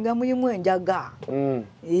byonna kati nga mulimu enjaga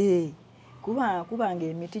kubanga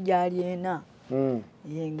emiti gyali ena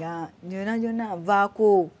nga gyonna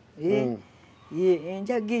nvaako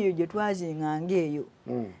enjaga eyo gye twazinganga eyo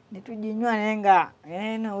netuginywa naye nga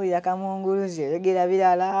nowulira kamunguluzi oyogera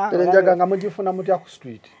birala enjaga nga mugifuna mutya ku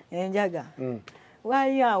street enjaga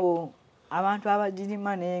wali awo abantu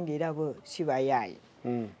abagirima naye ngaera bo si bayaayi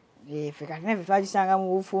ffe kati naffe twagisanga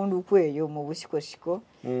mu bufunduku eyo mu busikosiko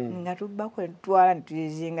nga tubbako netutwala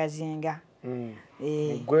netuzizingazinga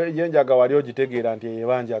gwe yenjaga wali ogitegeera nti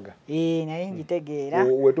eba njaga naye ngitegeera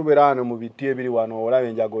wetubeera wano mu biti ebiri wano olaba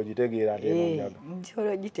enjaga ogitegeera nti eno njaga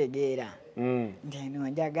nsobola ogitegeera nti eno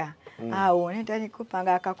njaga awo netandika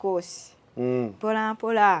kupanga akakoosi mpola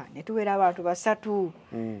mpola netubeera abantu 3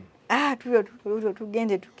 tuyo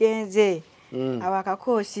tugenze tukenze awo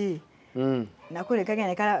akakoosi nako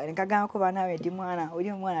nekagambako banawe nti mwana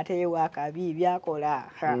oli omwana ateyewo akabi byakola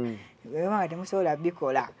webanga temusobola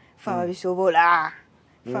bikola fa babisobola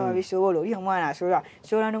oli omwana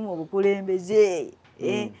asobola no mu bukulembeze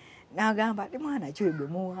n'agamba ati mwana kyo gwe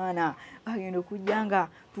muwana bagenda okujjanga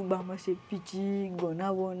tuba amasepiki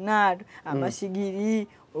gonna bonna amasigiri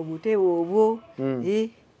obutebe obwo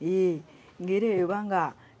ngera eyo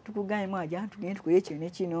banga tukuganye mwaja tugende tukole kino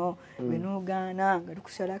kino binogaana nga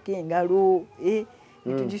tukusalako engalo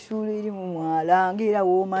netugisuula eri mu mwala ngera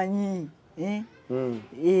woomanyi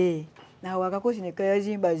nawe akakozi ne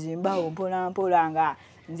kayazimba mpola nga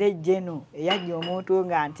nze jeno eyajja omuntu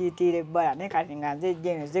nga ntiitiira ebbala naye kati nga nze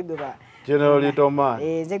jeno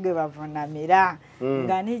zegwe bavunamira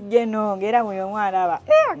nga ni jeno ngera buli omwana aba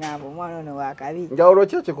agamba omwana ono wakabi. Njawulo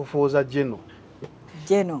ki ekikufuuza jeno?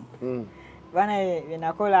 Jeno bana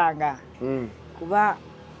byenakolanga kuba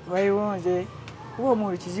bayiwonze kuba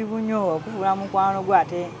omuntu kizibu nnyo okufuula mukwano gwe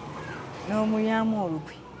ate n'omulyamu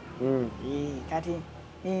olukwe. Kati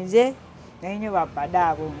nze nainyo bapada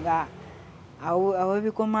abo nga awo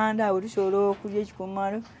ebikomanda awo tusobola okulya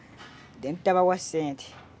ekikomando tutabawa ssente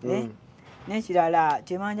n'ekirala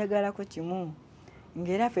kyemanjagalako kimu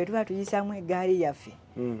ng'era ffe tuba tuyisamu eggaali yaffe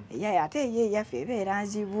ate ye yaffe ebeera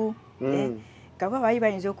nzibu kaba bayi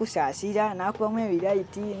bayinza okusaasira n'akubamu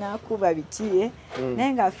ebirayiti n'akuba biki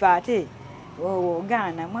naye nga ffe ate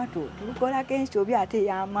ogaana mwatu tulukolako ensobi ate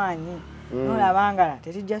ey'amaanyi n'olabanga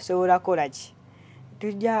tetujja sobola kola ki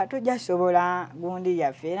tujja sobola gundi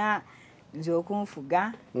yaffe era nze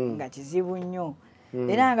okunfuga nga kizibu nnyo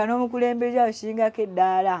era nga n'omukulembeze asingako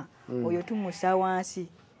eddaala oyo tumusa wansi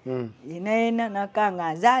yena naka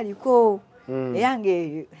nga nzaaliko era nga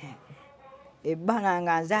ebbana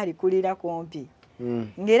nga nzaalikulira kumpi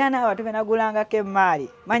ng'era n'abantu benagulangako emmaali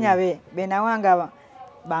manya benawanga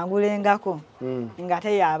bangulengako nga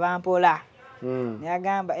teyaba mpola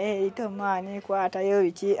nagamba itomaani kwatayo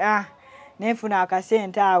biki nenfuna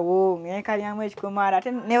akasente awo nekalyamu ekikomala ate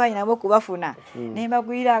nebayinabo okubafuna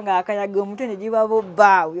nembagwira nga akayaga omutwe ne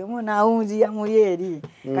gibabobba oyo omu naawunzira muli eri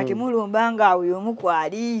kati mulumba nga oyo omu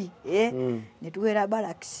kwali netuwera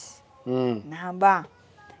balakisi namba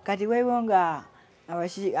kati weewo nga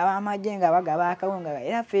abamagye nga bagaba akawunga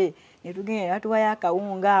era ffe netugenda batuwayo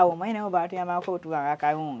akawunga awo manyi nabo batuyamako otuwanga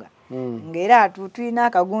akawunga ng'era tulina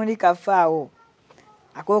akagundi kaffe awo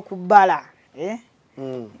ak'okubbala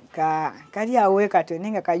kali awo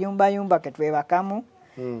katoni nga kayumbayumba ketwebakamu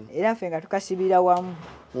era ffe nga tukasibira wamu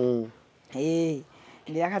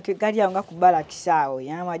ngera kali awo nga kubbala kisaawo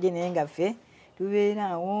yamagye naye nga ffe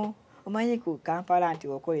tubeera awo omanyi ku Kampala nti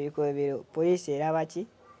okola ebikolobero poliisi eraba ki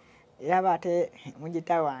eraba ate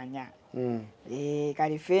mugitawaanya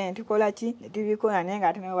kali ffe tukola ki netubikola naye nga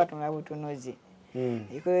ate nabo batunula butunuzi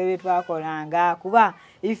ebikolobero byetwakolanga kuba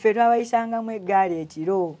iffe twabayisangamu eggaali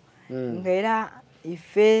ekiro ng'era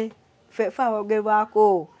iffe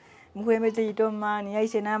abogerwako mukulembeze Itomaani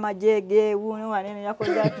yayise n'amajege wuno wanene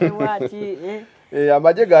yakoze atiwaati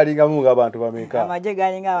amajje galingamu ng'abantu bameka? Amajje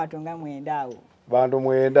galinga abantu nga 9 awo. Bantu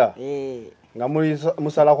 9? Nga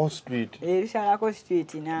musalako street? Lusalako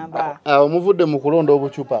street namba. Muvudde mu kulonda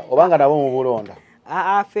obucupa obanga nabo mu bulonda?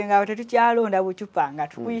 Ffe nga tetukyalonda bucupa nga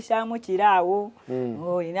tukuyisaamu kiraawo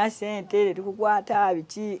olina ssente tetukukwata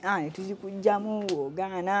biki netuzikugjamu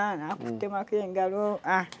ogaana nakutemako engalo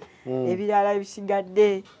ebirala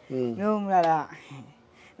bisigadde n'omulala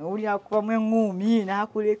owulira kubamu eŋŋuumi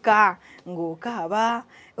n'akuleka ng'okaaba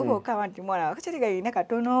oba okaaba nti mwana akakyerega yina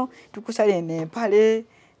katono tukusala n'empale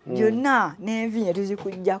gyonna n'envi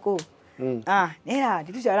netuzikuggyako era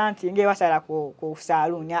tetusala nti ng'ebasala ku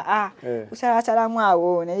saaluuni kusalasalamu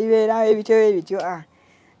awo nebibeerawo ebityo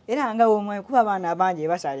era nga omwe kuba abaana bangi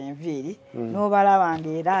basala enviiri n'obalaba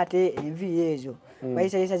ng'era ate enviiri ezo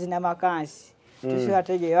bayisayisa zinamakansi tusobola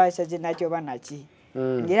tegeera bayisa zinakyo banaki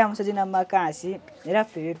ng'era musazi namakansi era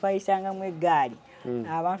ffe twayisangamu eggaali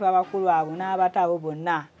abantu abakulu abo n'abato abo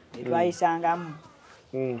bonna twayisangamu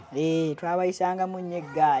twabayisangamu nnyo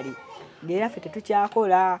eggaali ng'era ffe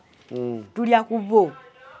tetukyakola tulya ku bo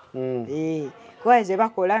kuba ze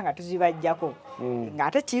bakola nga tuzibajjako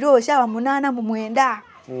ng'ate kiro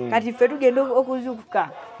 8:09 kati ffe tugenda okuzuukuka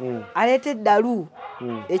aleeta eddalu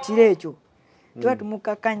ekiro ekyo tuba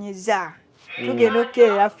tumukakanyiza tugenda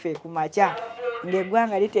okukeera ffe ku makya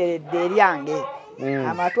ng'eggwanga liteeredde eryange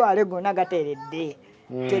amatwale gonna gateeredde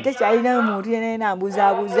tete kyalina omuntu yenna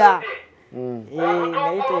mbuzaabuza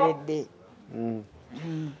nga liteeredde.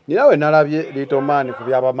 Ninawe nalabye Itomaani ku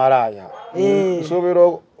by'Abamalaya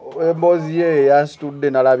nsoberwa emboozi ye yansitudde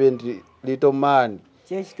nalabye nti Itomaani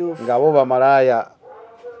ng'abo Bamalaya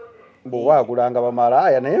bw'owaagulanga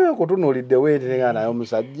Bamalaya naye nkutunuulidde weetenga naye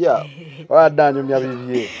omusajja wadde anyumya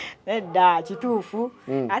bibye nedda kituufu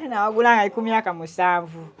ate nawagulanga ku myaka 7.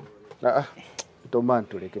 Itomaani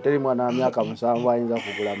tuleke teri mwana wa myaka 7 ayinza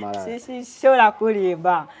kugula Malaya sisobola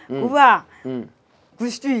kulimba kuba ku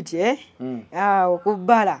street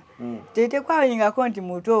okubbala tetekwayingako nti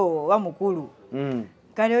muto oba mukulu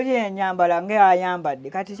kati oli enyambala ng'ayambadde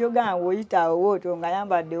kati kyogamba oyitaawo wootyo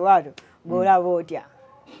ng'ayambadde waato ng'olaba otya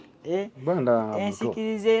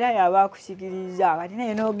ensikiriza era yaba akusikiriza kati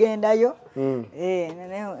naye n'ogendayo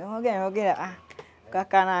n'ogenda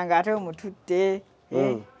kakananga ate omututte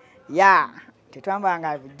ya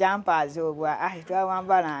tetwambalanga bujampazi obwa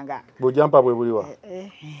tetwawambalanga bujampa bwe buliwa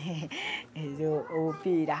ezo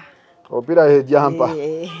obupiira ejampa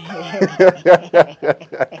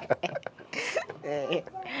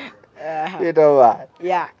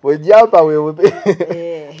bujampa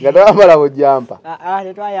nga tewambala bujampa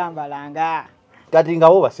tetwayambalanga kati nga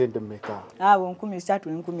wo basente mmeka abo 13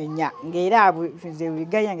 14 ng'era abo nze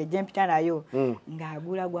wigayange gyempita nayo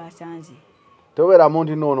ng'agula gwasanze tobeeramu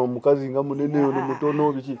nti noono omukazi nga munene ono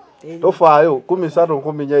mutono biki tofaayo 13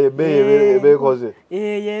 14 ebeekoze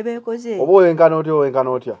yebeekoze oba owenkana otya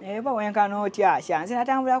oba wenkana otya shanze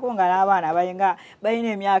natambulako nga n'abaana bayinga balina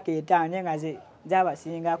emyaka 5 naye nga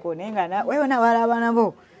zabasingako naye nga wewe n'abalaba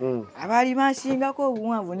nabo abali basingako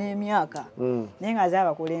obuwanvu n'emyaka naye nga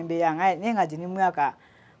zabakulembera naye nga ziri mu myaka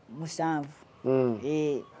 7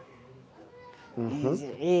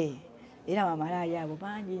 era Malaya abo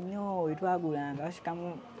bangi nnyo wetwagulanga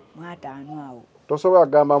basikamu 5 awo tosobola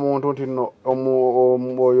kugamba muntu nti nno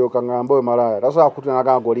oyo kangamba oyo Malaya tasobola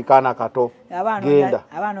kutunagamba olikana kato genda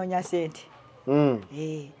abanoonya sente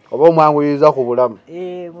oba omwanguyiriza ku bulamu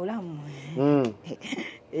bulamu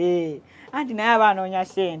anti naye abanoonya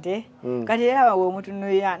sente kati era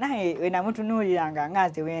womutunuulira naye wenamutunuuliranga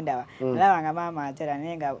ngaze wendaba nalabanga maama atera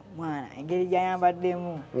naye nga mwana engeri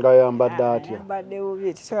gyayambaddemu ngayambadde atya yambadde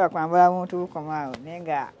bubi tisobola kwambala muntu bukomaawo naye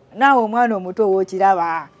nga naawe omwana omuto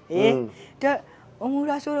wookiraba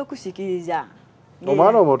omuntu asobola okusikiriza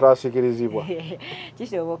omwana omuto asikirizibwa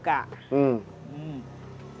kisoboka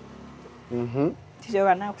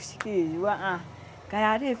kisoboka nakusikirizibwa kale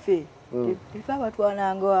ate ffe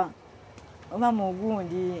tetwabatwalanga oba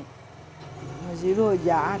mugundi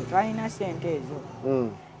muziroja twalina sente ezo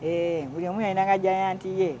buli omu yalinanga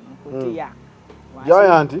jayanti ye mukutiya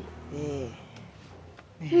jayanti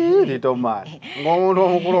litomaani ng'omuntu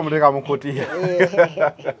omukulu omuteeka mukutiya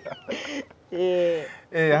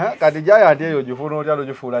kati jayanti eyo gifuna otya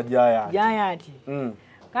logifuula jayanti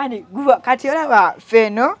kandi kati olaba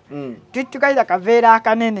feno tukaita kaveera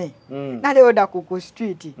akanene nale oda ku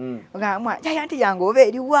street ogamba jayanti yange oba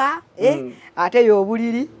eriwa ate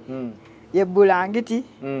y'obuliri ye bulangiti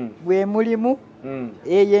bwe mulimu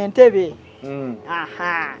eyo entebe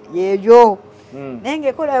yeyo naye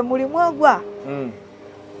ng'ekola mulimu ogwa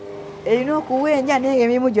erina okuwenja naye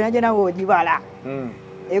ng'emirimu gyonna gyonna woogibala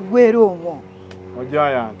eggwera omwo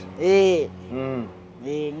ojayanti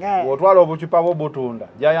otwala obucupa bwo butunda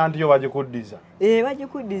jayanti yo bagikuddiza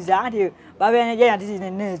bagikuddiza anti babeera ne jayanti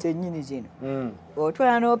zinenezo ennyini zino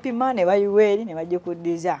otwala n'opima ne bayiwa eri ne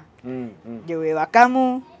bagikuddiza gye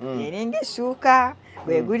weebakamu eringa essuuka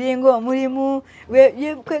bwe gulinga omulimu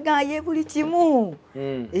kwegamba ye buli kimu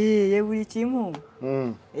ye buli kimu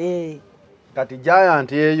kati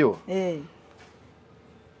jayanti eyo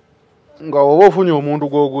nga oba ofunye omuntu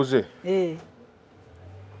gw'oguze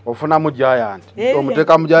ofunamu jayanti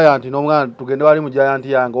omuteeka mu jayanti n'omwana tugende wali mu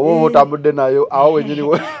jayanti yange oba otambudde nayo awo wenyini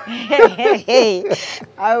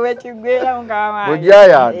awo wekigwera mu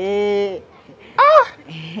jayanti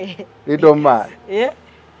litomaani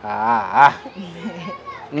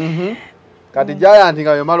kati jayanti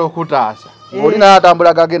nga yomala okutaasa ng'oli naye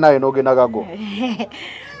atambula gage naye n'ogenda gago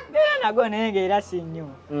nago naye ng'era si nnyo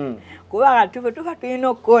kuba tuba tulina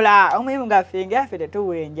okukola omulimu gaffe ngaffe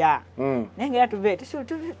tetuwenja naye ng'era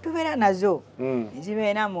tubeera nazo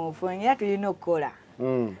zibeera mu nfu ng'era tulina okukola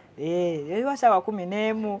ebiba saawa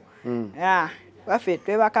 11 waffe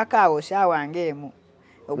twebakako awo saawa ng'emu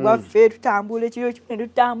ogwaffe tutambula ekiro kyone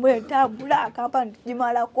tutambula kampani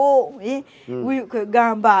tugimalako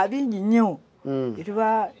kwegamba bingi nnyo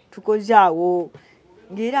tetuba tukoze awo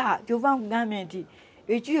ng'era kyova nkugambye nti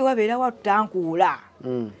ekyo wabeera watutankuula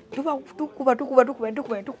tukuba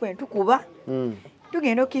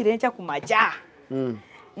tugenda okkiira enkya ku makya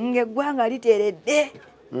ng'eggwanga liteeredde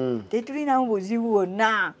tetulinamu buzibu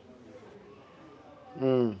bwonna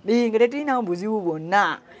nga tetulinamu buzibu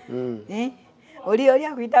bwonna oli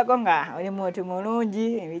akuyitako nga oli muntu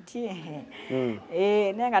mulungi ebiki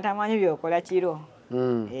naye nga tamanyi byokola kiro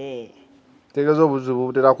tegeeza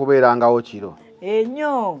obuzibu butera kubeerangawo kiro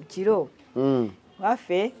ennyo kiro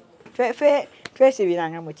waffe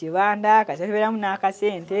twesibiranga mu kibanda kati tubeeramu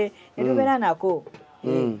n'akasente ne tubeera nako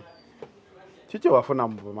kiki wafuna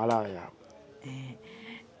mu Malaya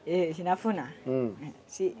kinafuna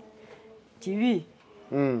kibi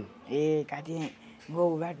kati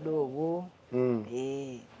ng'obulwadde obwo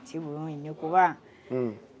si bulungi nnyo kuba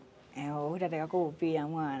obutateekako bupiira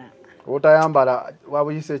mwana otayambala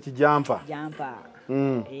wabuyise ekijampa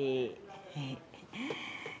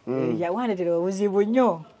yawandeetera obuzibu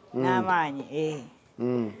nnyo n'amaanyi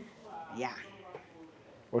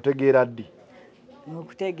otegeera ddi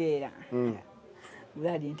okutegeera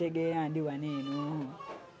buladi ntegeera ndi wano eno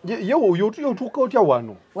ye otuuka otya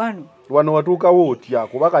wano watuukawo otya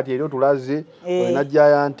kuba kati eri otulaze olina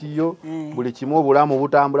jayantiyo buli kimu obulamu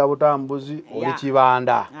butambula butambuzi oli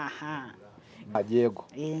kibanda ajeego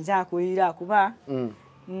nze akulira kuba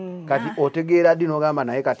kati otegeera ddi n'ogamba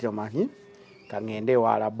naye kati omanyi kangende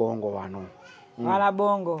wala bongo wano wala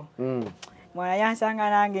bongo mwana yansanga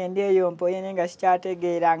nange ndi eyo mpoyene nga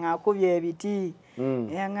sikyategeera ng'akubye ebiti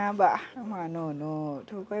yaŋŋamba mwana ono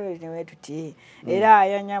tukwebnewe tuti era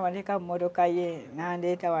yanyamba nteeka mu mmotoka ye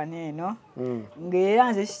nandeeta wano eno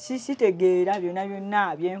ng'era nze sitegeera byonna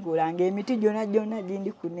byonna byenkola ng'emiti gyonna gyonna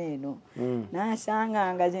gindi kuno eno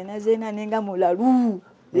nansanga nga zeena nenga mulalu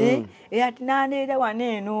era ati nandeeta wano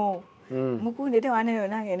eno mukundeeta wano eno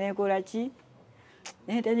nange nekola ki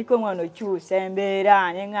netandika omwana okyusa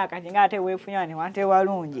embeera nenga kati ngaate weefunya wano wante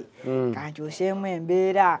walungi kankyuseemu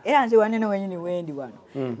embeera era nze wano eno wenyini wendi wano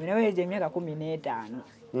naweza emyaka 15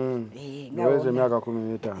 naweza emyaka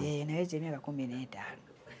 15 naweza emyaka 15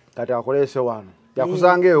 kati akoleese wano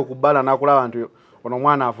yakusanga eyo ku bbala nakulaba nti ono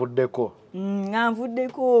omwana avuddeko nga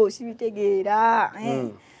nvuddeko sibitegeera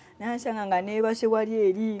nansanga nga neebase wali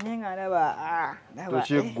eri nenga ndaba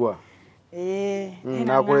tukiggwa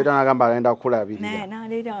nakuleeta nagamba agenda kukulabirira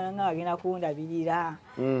naleeta nga agenda kundabirira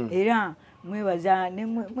era mwebaza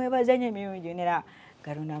nnyo emirundi nera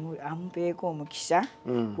Katonda amupeeko omukisa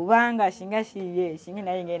kubanga singa siye singa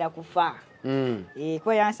naye ngenda kufa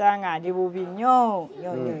ko yansanga ndi bubi nnyo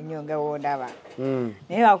nga wondaba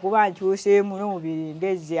naye wakuba nkyuseemu n'omubiri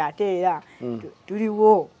ndezze ate era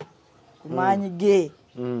tuliwo ku maanyi ge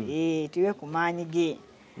tuliwe ku maanyi ge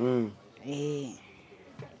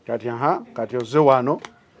kati oze wano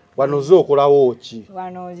oze okolawo ki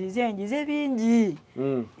wano njize bingi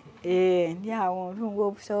ndi awo ntunga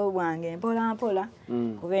obusawo bwange mpola mpola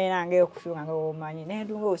kubeera ngaokutuuka nga omanyi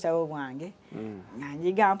nentunga obusawo bwange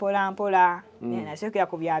njiga mpola mpola nasekera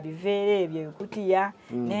ku bya Biveera ebyo ebikutiya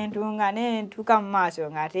nentuuka mu maaso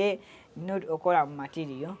ng'ate okola mu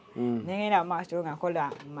matiriyo nengenda mu maaso nga nkola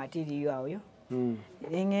mu matiriyo awo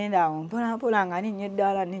nengenda awo mpola mpola nga ninnya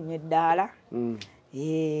eddaala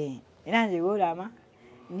era nze olama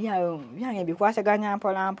ndi awo byange bikwasaganya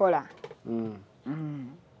mpola mpola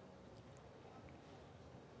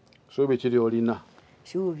suubi kiri olina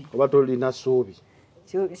suubi oba tolina suubi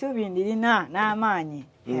ndirina n'amaanyi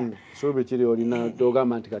suubi kiri olina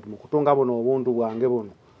togamba nti kati mukutunga buno obuntu bwange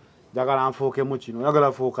buno njagala nfuukemu kino oyagala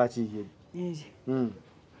nfuuka kiye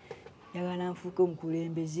njagala nfuuke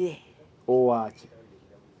omukulembeze owaki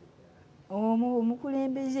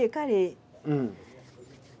omukulembeze kale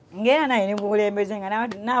ngera naye ni mukulembeze nga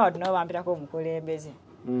n'abantu nabo bampitako omukulembeze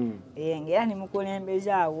ngera ni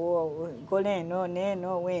mukulembeze awo nkola eno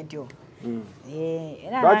neeno wentyo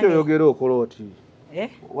lwaki oyogera okola oti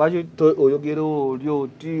lwaki oyogera oli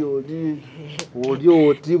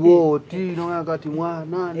oti bwoti noya kati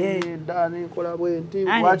mwana nenda nenkola bwenti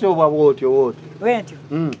lwaki oba bwotyo wentyo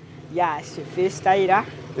freestyle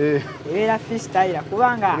ebeera freestyle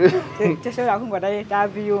kubanga tesobola kunkwata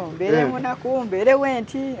interview mbeere munaku mbeere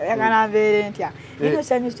wenti oyagala mbeere ntya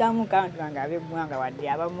ninosanyusamu kantu bange abeggwanga wadde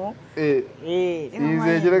abamu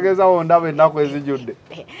nze ekiregezawo ndaba ennaku ezijjudde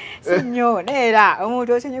si nnyo neera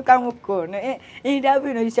omuntu osanyukamukko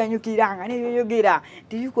interview nogisanyukiranga nebyoyogera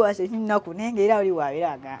tibikwasa ennaku naye ngaera oli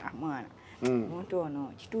wabeeraga mwana omuntu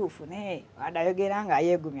ono kituufu naye adayogera nga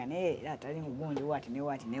ayeegumya naye era atali mugundi waati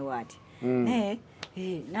naye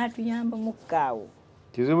n'atuyamba mukkaawo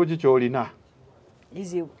kizibu ki kyolina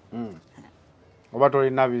kizibu oba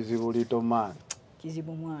tolina bizibu lito maani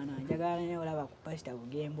kizibu mwana njagala naye olaba ku pasita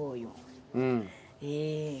bugembe oyo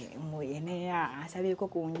eneya asabyeko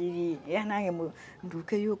ku njiri era nange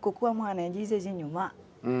ntuukeyoko kuba mwana enjiri ze zinyuma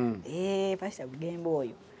pasita bugembe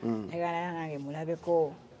oyo njagala nange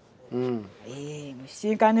mulabeko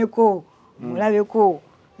musinkaneko mulabeko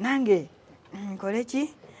nange nkole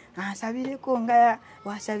ki ansabireko nga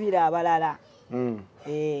wasabira abalala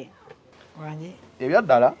wange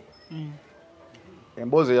ebyaddala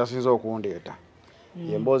emboozi eyasinze okundeeta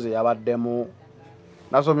emboozi eyabaddemu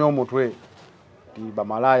nasomye omutwe ti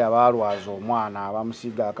bamalaya balwaza omwana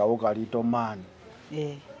bamusiga akawuka litomaani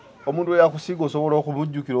omuntu eyakusiga osobola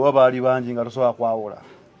okubujjukira oba baali bangi nga tosobola kwawula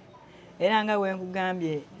era nga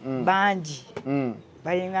wenkugambye bangi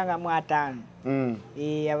balinga nga mu 5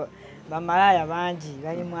 Bamalaya bangi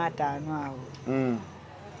bali mu 5 awo.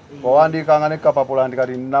 Owandikanga ne kapapula ndi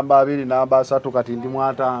kati namba 2 namba 3 kati ndi mu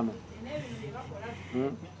 5.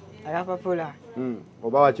 Akapapula.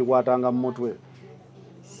 Oba wakikwatanga mu mutwe.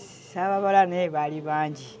 Sababala ne bali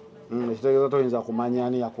bangi. Ekitegeeza toyinza kumanya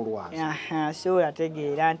ani yakulwaza. Sola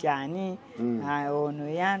tegeera nti ani ono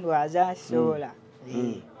yandwaza sola.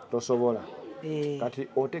 Tosobola. Kati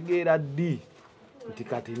otegeera ddi nti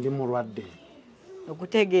kati ndi mulwadde.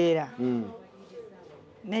 Okutegeera.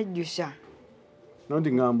 Nejjusa.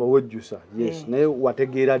 Nondi ngamba wejjusa. Yes. Naye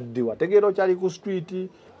wategeera ddi? Wategeera okyali ku street,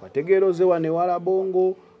 wategeera oze wane wala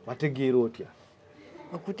bongo, wategeera otya?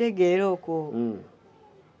 Okutegeera okwo.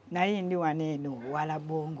 Nali ndi waneeno wala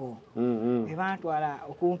bongo. Ebantwala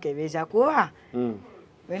okunkebeza kuba.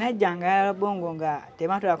 Wenajjanga wala bongo nga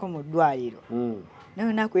tematwalako mu ddwaliro.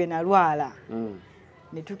 Naye naku enalwala.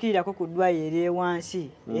 Ne tukirirako ku ddwaliro ery'ewansi.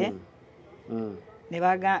 Ne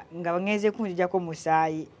baga nga ngeze kunjijako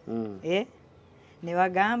musaayi. Ne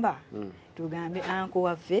bagamba tugambe anko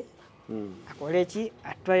waffe akole ki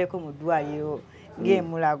atwaleko mu ddwaliro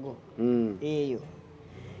ng'emulago eyo.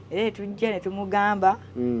 Tujja ne tumugamba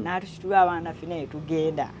n'atusitula abaana ffe naye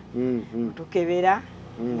tugenda tukebera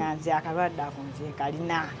nga nze akalwadde ako nze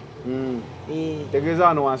kalina. Tegeeza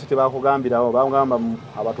wano wansi tebakugambirawo bagamba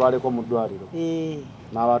abatwaleko mu ddwaliro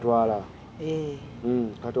n'abatwala.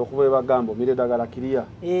 Kati okuba ebagamba omira eddagala kiriya?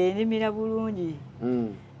 Nimira bulungi.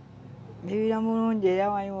 Nimira bulungi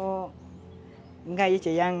era waliwo nga ye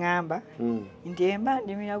kye yaŋŋamba nti emba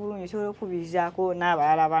ndimira bulungi sobola okubizaako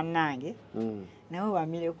n'abalala bannange nabo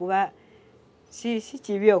bamire kuba si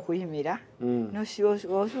kibi okuyimira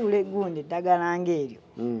n'osuula eggundi eddagala ng'eryo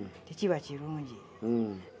tekiba kirungi.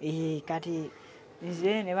 Kati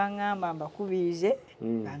nze ne baŋŋamba mbakubirize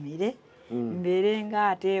bamire mbeere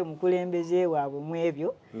ng'ate omukulembeze waabwe mu ebyo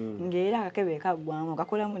ng'era akakebe kaggwamu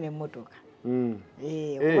kakolamu n'emmotoka.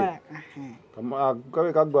 Akabe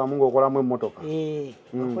kaggwamu ng'okolamu emmotoka?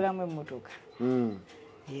 Okolamu emmotoka.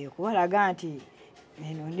 Okubalaga nti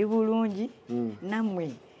eno ndi bulungi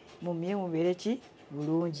nammwe mumire mubeere ki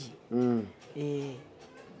bulungi.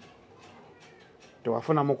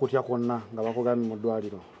 Tewafunamu kutya kwonna nga bakugambye mu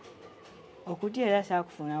ddwaliro? Okutya era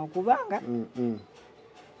saakufuna okubanga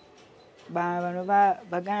bano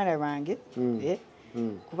baganda bange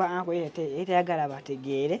kuba anko yetayagala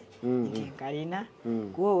bategeere nti nkalina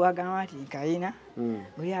kuba wagamba nti nkalina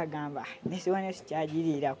oli agamba nesiwane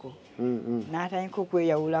sikyagiriirako n'atandika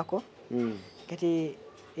okweyawulako. Kati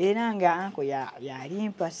era nga anko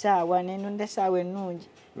yalimpa saawa nenonda saawa ennungi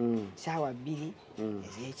saawa 2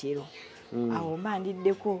 ez'ekiro awo mba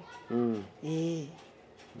ndiddeko.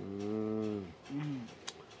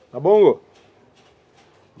 Abongo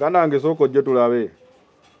ganda wange sooka ojje tulabe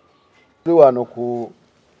tuli wano ku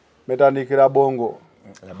metandikira bongo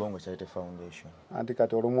la Bongo Charity Foundation. Anti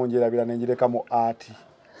kati olumungi erabira nenjireka mu art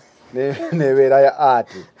nebeera ya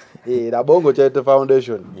art. La Bongo Charity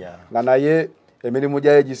Foundation nga naye emirimu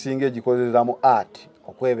gyayo egisinga egikozesa mu art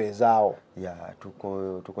okwebeezaawo.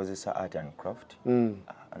 Tukozesa art and craft.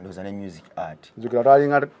 Ndoza ne music art. Zikira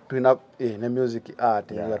twalinga tulina ne music art.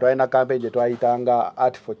 Twalina campaign gye twayitanga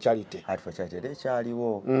Art for Charity. Art for Charity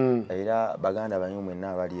ekyaliwo era baganda banyumu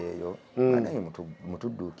mwenna abali eyo naye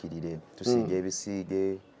mutudduukirire tusiige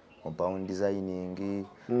ebisiige compound designing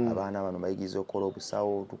abaana bano bayigiza okukola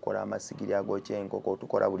obusawo tukola amasigiri ag'ekyenkoko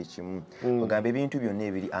tukola buli kimu ogamba ebintu byonna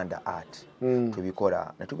ebiri under art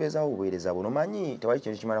tubikola ne tubeezaawo obuweereza buno manyi tewali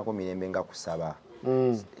kintu kimalako mirembe nga kusaba.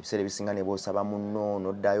 Ebiseera ebisinga ne bw'osaba munno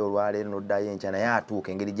n'oddayo olwaleero n'oddayo enkya naye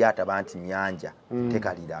atuuka engeri gy'ataba nti nnyanja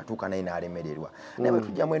tekalira atuuka naye n'alemererwa. Naye bwe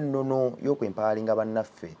tujjamu ennono y'okwempaalinga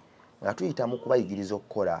bannaffe nga tuyita mu kubayigiriza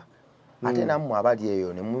okukola ate nammwe abali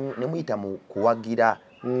eyo ne muyita mu kuwagira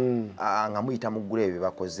nga muyita mu ggula ebyo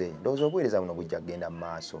bakoze ndowooza obuweereza buno bujja kugenda mu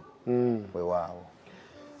maaso. Weewaawo.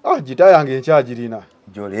 Gita yange enkyagirina.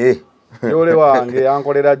 Jole wange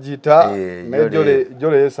yankolera gita ne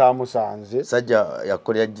jole yesamusanze. Sajja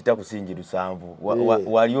yakolera gita kusingi 7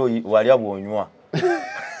 wali abwonywa.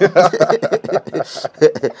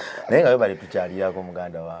 Naye nga bali tukyalirako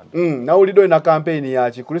muganda wange. Nawulidde na campaign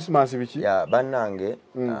yaki Christmas biki? Bannange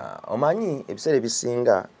omanyi ebiseera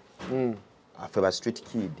ebisinga affe ba street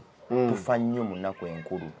kid tufa nnyo mu nnaku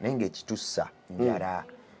enkulu naye ng'ekitussa njala.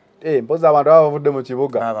 Mpoza abantu abavudde mu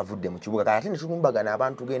kibuga. Bavudde mu kibuga kati ne tulumbagana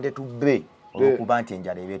abantu tugende tubbe olw'okuba nti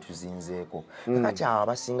enjala ebe tuzinzeeko. Kakati awo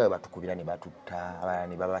abasinga bwe batukubira ne batutta abalala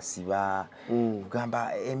ne babasiba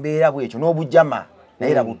kugamba embeera bwekyo n'obujama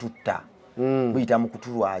naye era bututta buyita mu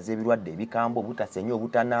kutulwaza ebirwadde ebikambo obutasenye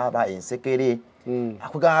obutanaaba ensekere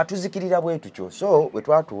akuga tuzikirira bwe tucho so bwe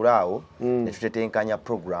twatuulaawo ne tutetenkanya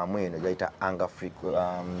programu eno gyaita Anger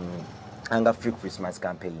Free Christmas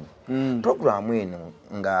Campaign. Programu eno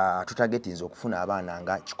nga tutagetinze okufuna abaana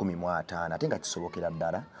nga 15 ate nga kisobokera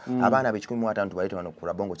ddala abaana be 15 tubalete wano ku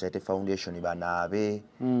Rabongo Charity Foundation banaabe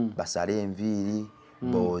basale enviiri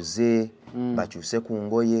boze bakyuse ku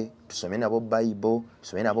ngoye tusome nabo Bible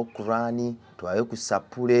tusome nabo Qurani tuwaye ku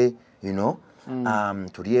sapule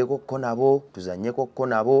tulieko ko nabo tuzanyeko ko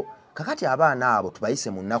nabo kakati abaana abo tubayise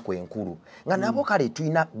mu nnaku enkulu nga nabo kale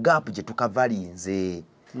tulina gap gye tukavalinze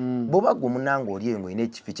boba gumunango oliyengo ine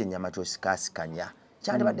ekifi ky'ennyama ky'osikasikanya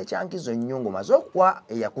kyandibadde kyankizo nnyo ngomaze okuwa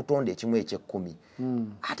eyakutonda ekimu eky'ekkumi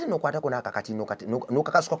ate n'okwatako n'akakati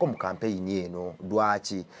n'okakasukako mu kampeyini eno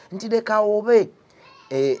lwaki nti leka obe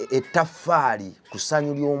ettaffaali ku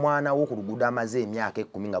ssanyu ly'omwana wo ku luguudo amaze emyaka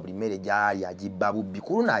 10 nga buli mmere gy'ali agibba bubbi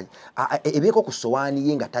kuluna ebeeko ku sowaani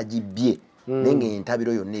ye nga tagibbye naye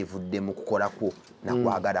ng'entabiro yonna evudde mu kukolako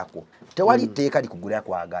nakwagalako tewali tteeka likugulira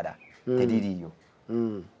kwagala teririyo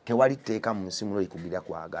tewali tteeka mu nsi muno likugulira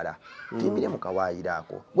kwagala timire mu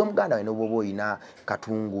kawaayiraako gwe muganda we n'oba oyina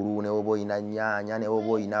katungulu n'oba oyina nnyaanya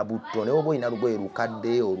n'oba oyina butto n'oba oyina lugoye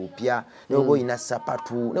lukadde olupya n'oba oyina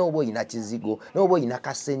sapatu n'oba oyina kizigo n'oba oyina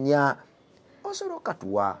kasenya osobola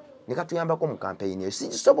okatuwa ne katuyambako mu kampeyini eyo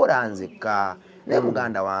sikisobola nzekka naye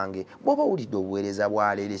muganda wange bw'oba owulidde obuweereza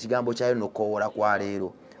bwa leero ekigambo kyayo n'okoowola kwa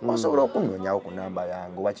leero osobola okunnonyawo ku namba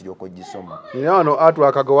yange oba kiryoka ogisoma era wano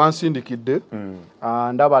artwork ge wansindikidde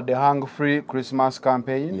ndaba the Hang Free Christmas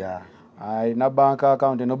Campaign ayina bank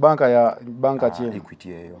account eno banka ya banka ki Equity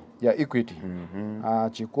eyo ya Equity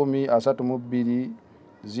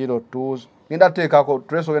 10202 ngenda teekako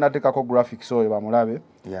treso ngenda teekako graphics oyo bamulabe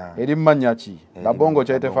eri mmanya ki Rabongo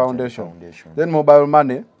Charity Foundation then mobile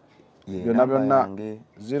money byonna byonna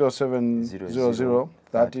 0700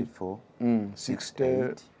 34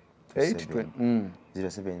 68 0700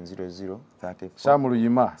 34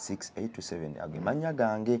 Samuluyima 6827 agemanya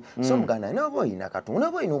gange so muganda n'oba oyina katundu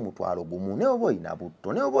n'oba oyina omutwalo gumu n'oba oyina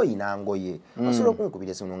butto n'oba oyina ngoye osobola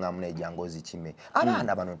okunkubira esimu nga munejjangozi kime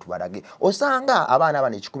abaana bano tubalage osanga abaana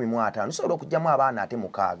bano 15 osobola okugyamu abaana ate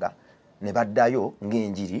 6 ne baddayo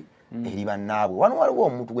ng'enjiri eri bannaabwe wano waliwo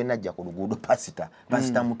omuntu gwe najja ku luguudo pasita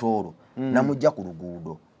mutooro namujja ku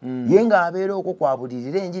luguudo ye ng'abeera okwo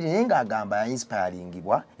kwabulirira enjiri naye ng'agamba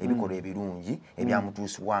yainspiringibwa ebikolwa ebirungi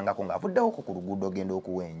ebyamutuusibwangako ng'avuddewo ku luguudo ogenda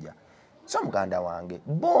okuwenja so muganda wange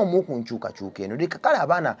boomu ku nkyukakyuka eno leka kale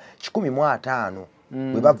abaana 15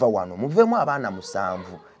 bwe bava wano muveemu abaana 7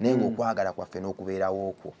 naye ng'okwagala kwaffe n'okubeerawo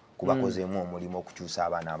okwo kubakozeemu omulimu okukyusa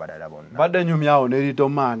abaana abalala bonna badde nyumyawo nerito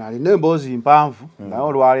maana alina emboozi mpanvu naye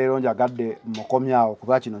olwaleero njagadde mukomyawo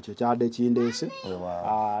kuba kino kyekyadde kindeese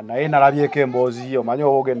naye nalabyeko emboozi omanyi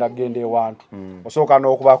oba ogenda kgenda ewantu osooka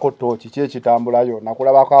n'okubako tooki ki ekitambulayo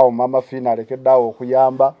nakulabako awo mama Fina alekeddeawo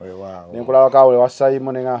okuyamba nenkulabako awo ewa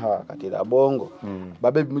Sirimu nenga kati Rabongo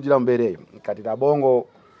babe mugira mubeera eyo kati Rabongo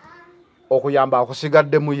okuyamba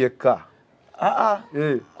akusigaddemu yekka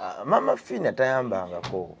mama Fina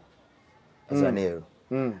tayambangako zanero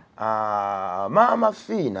mama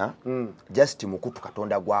Fina just mukutu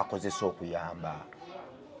katonda gwakozesa okuyamba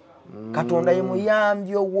katonda ye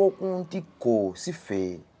muyambye ow'okuntikko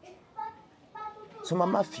sife so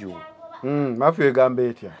mama Matthew egamba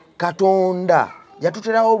etya katonda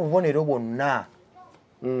yatuterawo obubonero bwonna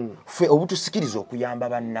ffe obutusikiriza okuyamba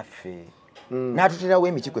bannaffe n'atuterawo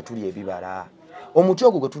emiti kwe tuli ebibala omuti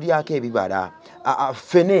ogwo gwe tulyako ebibala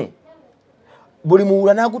ffene buli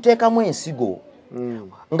muwula n'aguteekamu ensigo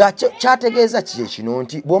nga kyategeeza kye kino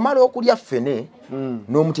nti bw'omala okulya ffene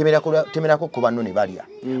n'omutemerako ku banno ne balya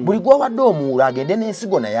buli gw'owadde omuwula agende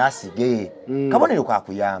n'ensigo naye asige kabonero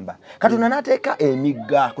kakuyamba katonda n'ateeka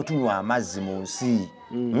emigga kwe tunywa amazzi mu nsi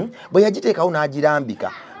bwe yagiteekawo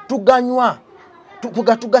n'agirambika tuganywa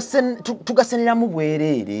tugaseneramu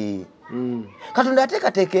bwereere katonda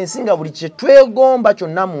ateekateeka ensinga buli kye twegomba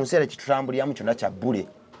kyonna mu nsi era kitutambuliramu kyonna kya bbule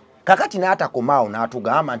kakati n'atakomaawo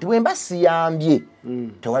n'atugamba nti bwe mba siyambye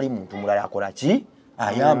tewali muntu mulala akola ki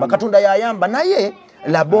ayamba katonda yayamba naye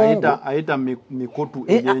Rabongo ayita mikutu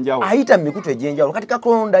egyenjawulo ayita mikutu egyenjawulo kati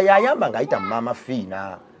katonda yayamba ng'ayita mama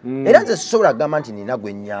Fina era nze sisobola kugamba nti nina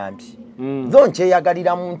gwe nnyambi tho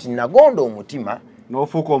nkyeyagaliramu nti nagonda omutima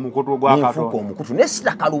n'ofuuka omukutu gwa katonda n'ofuuka omukutu ne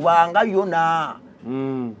sitakalubanga yona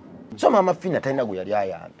so mama Fina talina gwe yali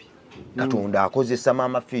ayambi katonda akozesa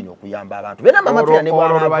mama Fina okuyamba abantu bena mama Fina ne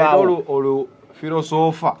bw'olwo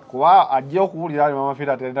filosofa kuba ajja okuwulira ali mama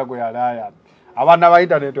Fina talina gwe yali ayambi abaana ba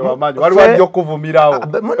internet bamanyi waliwo ajja okuvumirawo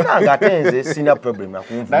munnanga ate nze sina problem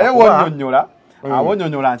akunvuma naye wonnyonnyola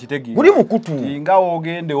Awonyonyola nkitegeera. Buli mukutu. Nga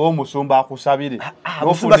ogende omusumba akusabire.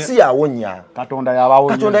 Omusumba si yawonya. Katonda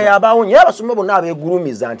yabawonya. Katonda yabawonya. Abasumba bonna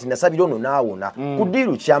abeegulumiza nti nasabira ono naawona.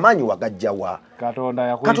 Kudiru kyamaanyi wagajjawa.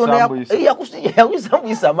 Katonda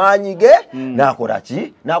yakuyisambuyisa amaanyi ge n'akola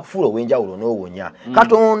ki n'akufuula ow'enjawulo n'owonya.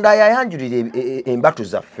 Katonda yayanjulira embatu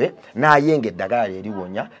zaffe n'ayenga eddagala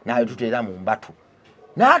lyeliwonya n'alituteera mu mbatu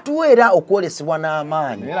n'atuweera okwolesebwa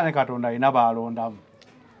n'amaanyi. Era ne Katonda alina baalondamu.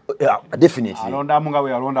 Definitely. Alondamu nga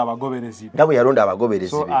bwe yalonda abagoberezi. Nga bwe yalonda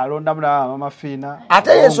abagoberezi. So alondamu Mama Fiina. Ate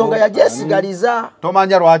ensonga yajesigaliza.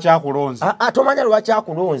 Tomanya lwaki akulonze. Tomanya lwaki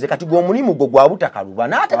akulonze kati gw'omulimu gwo gwa butakaluba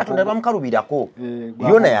n'ate Katonda bamukalubirako.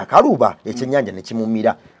 Yona yakaluba ekyennyanja ne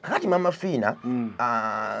kimumira. Kakati Mama Fiina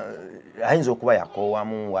ayinza okuba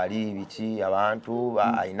yakoowamu wali biki abantu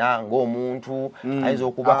ayina ng'omuntu ayinza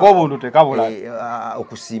okuba ak'obuntu tekabula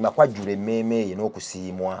okusiima kwajjula emmeeme ye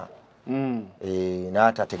n'okusiimwa.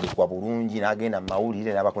 N'atategekwa bulungi n'agenda mu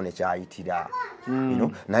mawulire n'abako ne kyayitira.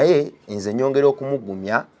 Naye nze nyongera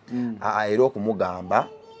okumugumya era okumugamba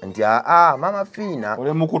nti Mama Fiina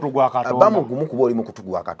oli mukutu gwa Katonda. Bamugumu kuba oli mukutu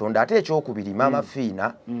gwa Katonda. Ate ekyokubiri Mama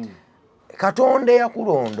Fiina Katonda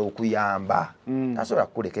yakulonda okuyamba. Tasobola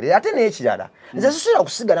kukulekerera. Ate n'ekirala nze sisobola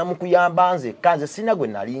kusigala mu kuyamba nzekka. Nze sina gwe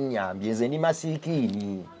nali nnyambye. Nze ndi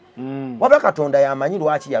masiikiini. Wabula Katonda yamanyi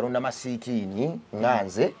lwaki yalonda masiikiini nga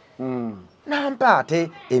nze.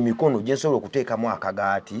 Nampaate emikono gye nsobola okuteekamu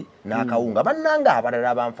akagaati n'akawunga bannanga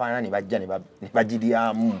abalala banfaanana ne bajja ne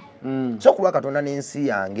bagiryamu. So kulwa Katonda n'ensi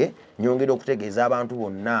yange nyongera okutegeeza abantu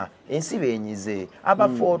bonna ensi beenyize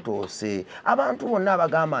abafootose abantu bonna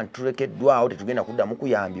abagamba nti tulekeddwawo tetugenda kuddamu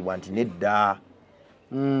kuyambibwa nti nedda.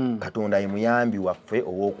 Katonda ye muyambi waffe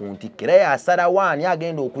ow'okuntikka era yasalawo ani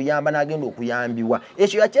agenda okuyamba n'agenda okuyambibwa.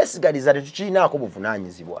 Ekyo yakyesigaliza tetukirinaako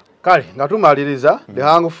buvunaanyizibwa. Kale nga tumaliriza the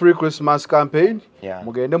Hang Free Christmas campaign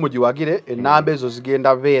mugende mugiwagire ennamba ezo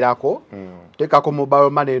zigenda beerako. Teekako mobile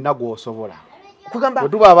money enna gw'osobola. Bwe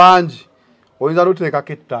tuba bangi oyinza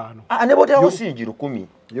n'oteekako 5. Ne bw'oteekako singi 10.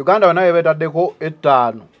 Uganda banaye beetaddeko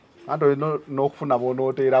 5. Anto n'okufuna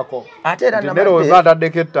bw'onooteerako. Ate era nero bwe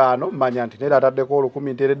bataddeko 5 manya nti neera ataddeko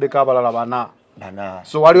 10 nteereddeko abalala 4.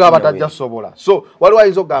 So waliwo abatajja sobola. So waliwo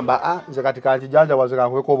ayinza okugamba nze kati kankijanjabaze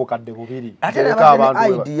kankweko obukadde 2. Ate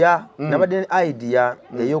nabadde idea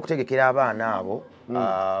ey'okutegekera abaana abo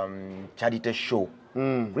charity show.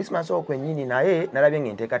 Christmas okwennyini naye nalabye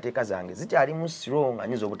ng'enteekateeka zange zikyali mu strong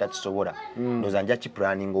anyuza obutakisobola. Ndowooza nja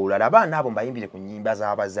kipulaninga olulala abaana abo mbayimbire ku nnyimba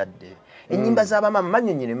z'abazadde. Ennyimba z'abamaama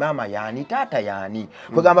mannyonnyere maama yaani taata yaani.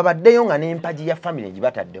 Kwegamba baddeyo nga n'empagi ya family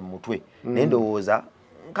gibatadde mu mutwe. Naye ndowooza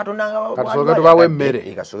Katusooke tubawe emmere.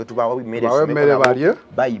 Kasooke tubawe emmere balye.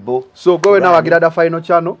 Bible. So gwe na wagira da final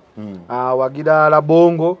channel. Wagira la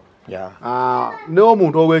bongo.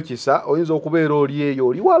 N'omuntu ow'ekisa oyinza okubeera oli eyo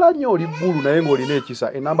oli wala nnyo oli ggulu naye ng'olina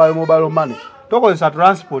ekisa enamba yo mobile money tokozesa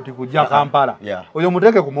transport kujja Kampala oyo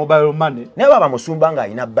muteeke ku mobile money naye baba musumba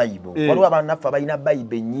ng'alina Bible. Waliwo abannaffe abalina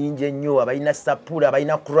Bible nnyingi ennyo abalina sapula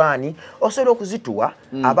abalina Qurani osobola okuzituwa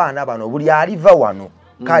abaana bano buli aliva wano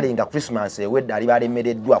kale nga Christmas ewedde ali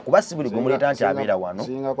balemereddwa kuba si buli gumuleeta nti abeera wano.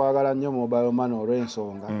 Singa kwagala nnyo mobile money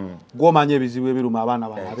olw'ensonga gw'omanya ebizibu ebiruma abaana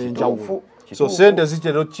bano ab'enjawulo. So sente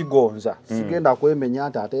zikero kigonza sigenda kwemenya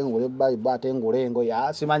ate ngule Bible ate ngulengo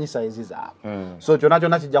ya simanyi size zaabo. So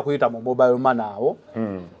kyona kijja kuyita mu mobile money awo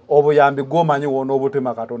obuyambi gw'omanyi wona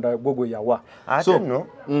obutema Katonda gwe yawa. So no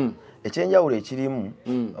ekyenjawulo ekirimu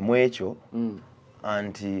mu ekyo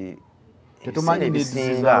anti tetumanyi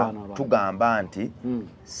ndisinga tugamba nti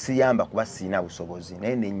siyamba kuba sina busobozi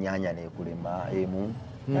naye n'ennyanya n'ekulema emu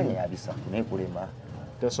nanya yabisa n'ekulema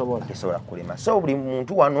tesobola kulema. So buli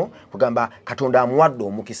muntu wano kugamba Katonda amuwadde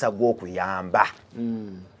omukisa gw'okuyamba.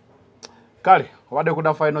 Kale obadde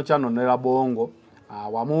kuda final channel ne la bongo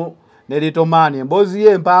wamu ne litomani embozi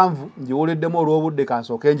ye empanvu njiwuliddemu olw'obudde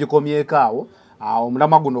kansooke ngikomyeko awo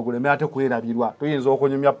omulama guno guleme ate kwerabirwa tuyinza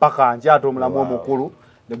okunyumya paka nti ate omulamu omukulu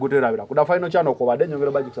ne guterabira kuda final channel ko badde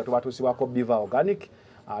nyongero bajikisa tubatusibwako Biveera organic.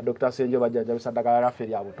 Dr. Senjo bajjajjabisa ddagala laffe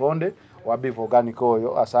lya butonde wa Biveera organic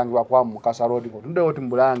oyo asangibwa kwa Mukasa Road ngotunde oti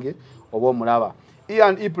Mbulange oba omulaba.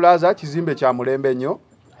 E&E Plaza kizimbe kya mulembe nnyo.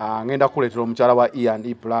 Ngenda kuleetera omukyala wa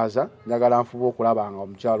E&E Plaza njagala nfuba okulaba nga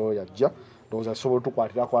omukyala oyo yajja ndowooza sobola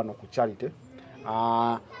tukwatirako wano ku charity.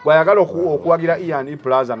 Bw'ayagala okuwagira E&E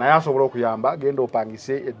Plaza naye asobola okuyamba genda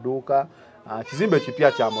opangise edduuka. Kizimbe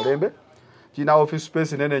kipya kya mulembe kina office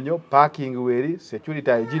space nene nnyo parking weri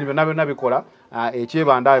security hygiene byonna bikola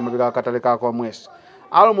ekyebandaayo mu bika katale ka Commerce.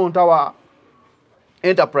 Almond Tower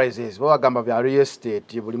enterprises bagamba bya real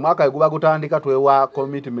estate buli mwaka guba gutandika twewa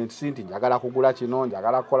commitments nti njagala kugula kino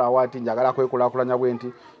njagala kola wati njagala kwekulakulanya bwenti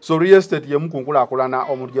so real estate ye mukunkulakulana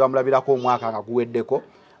omuntu gye bamulabirako omwaka nga guweddeko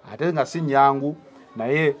ate nga si nyangu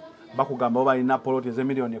naye bakugamba balina poloti ze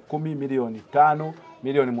milioni 10 milioni 5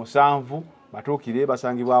 milioni 7 batuukire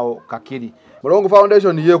basangibwawo kakiri Mulongo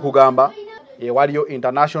Foundation ye kugamba waliyo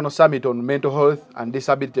International Summit on Mental Health and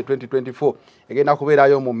Disability 2024 egenda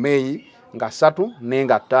kubeerayo mu May nga 3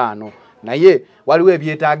 nenga 5 naye waliwo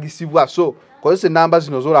ebyetaagisibwa so kozesa namba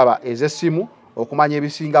zino zolaba ez'essimu okumanya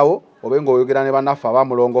ebisingawo obenga oyogera ne bannaffe aba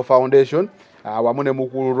Mulongo Foundation wamu ne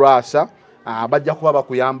mukulu Rwasa bajja kuba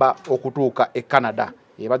bakuyamba okutuuka e Canada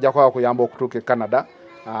bajja kuba bakuyamba okutuuka e Canada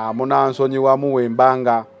munansonyi wamu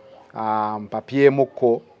wembanga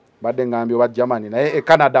mpapyemuko badde ngambye oba Germany naye e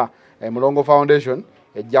Canada Mulongo Foundation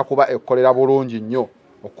ejja kuba ekkolera bulungi nnyo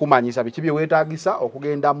okumanyisa biki bye weetaagisa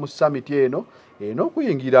okugenda mu summit eno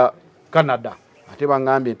okuyingira Canada ate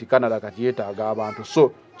bangambye nti Canada kati yeetaaga abantu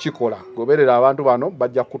so kikola goberera abantu bano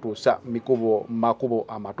bajja kutuusa makubo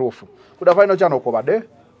amatuufu kuda final channel kobadde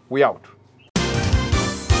we out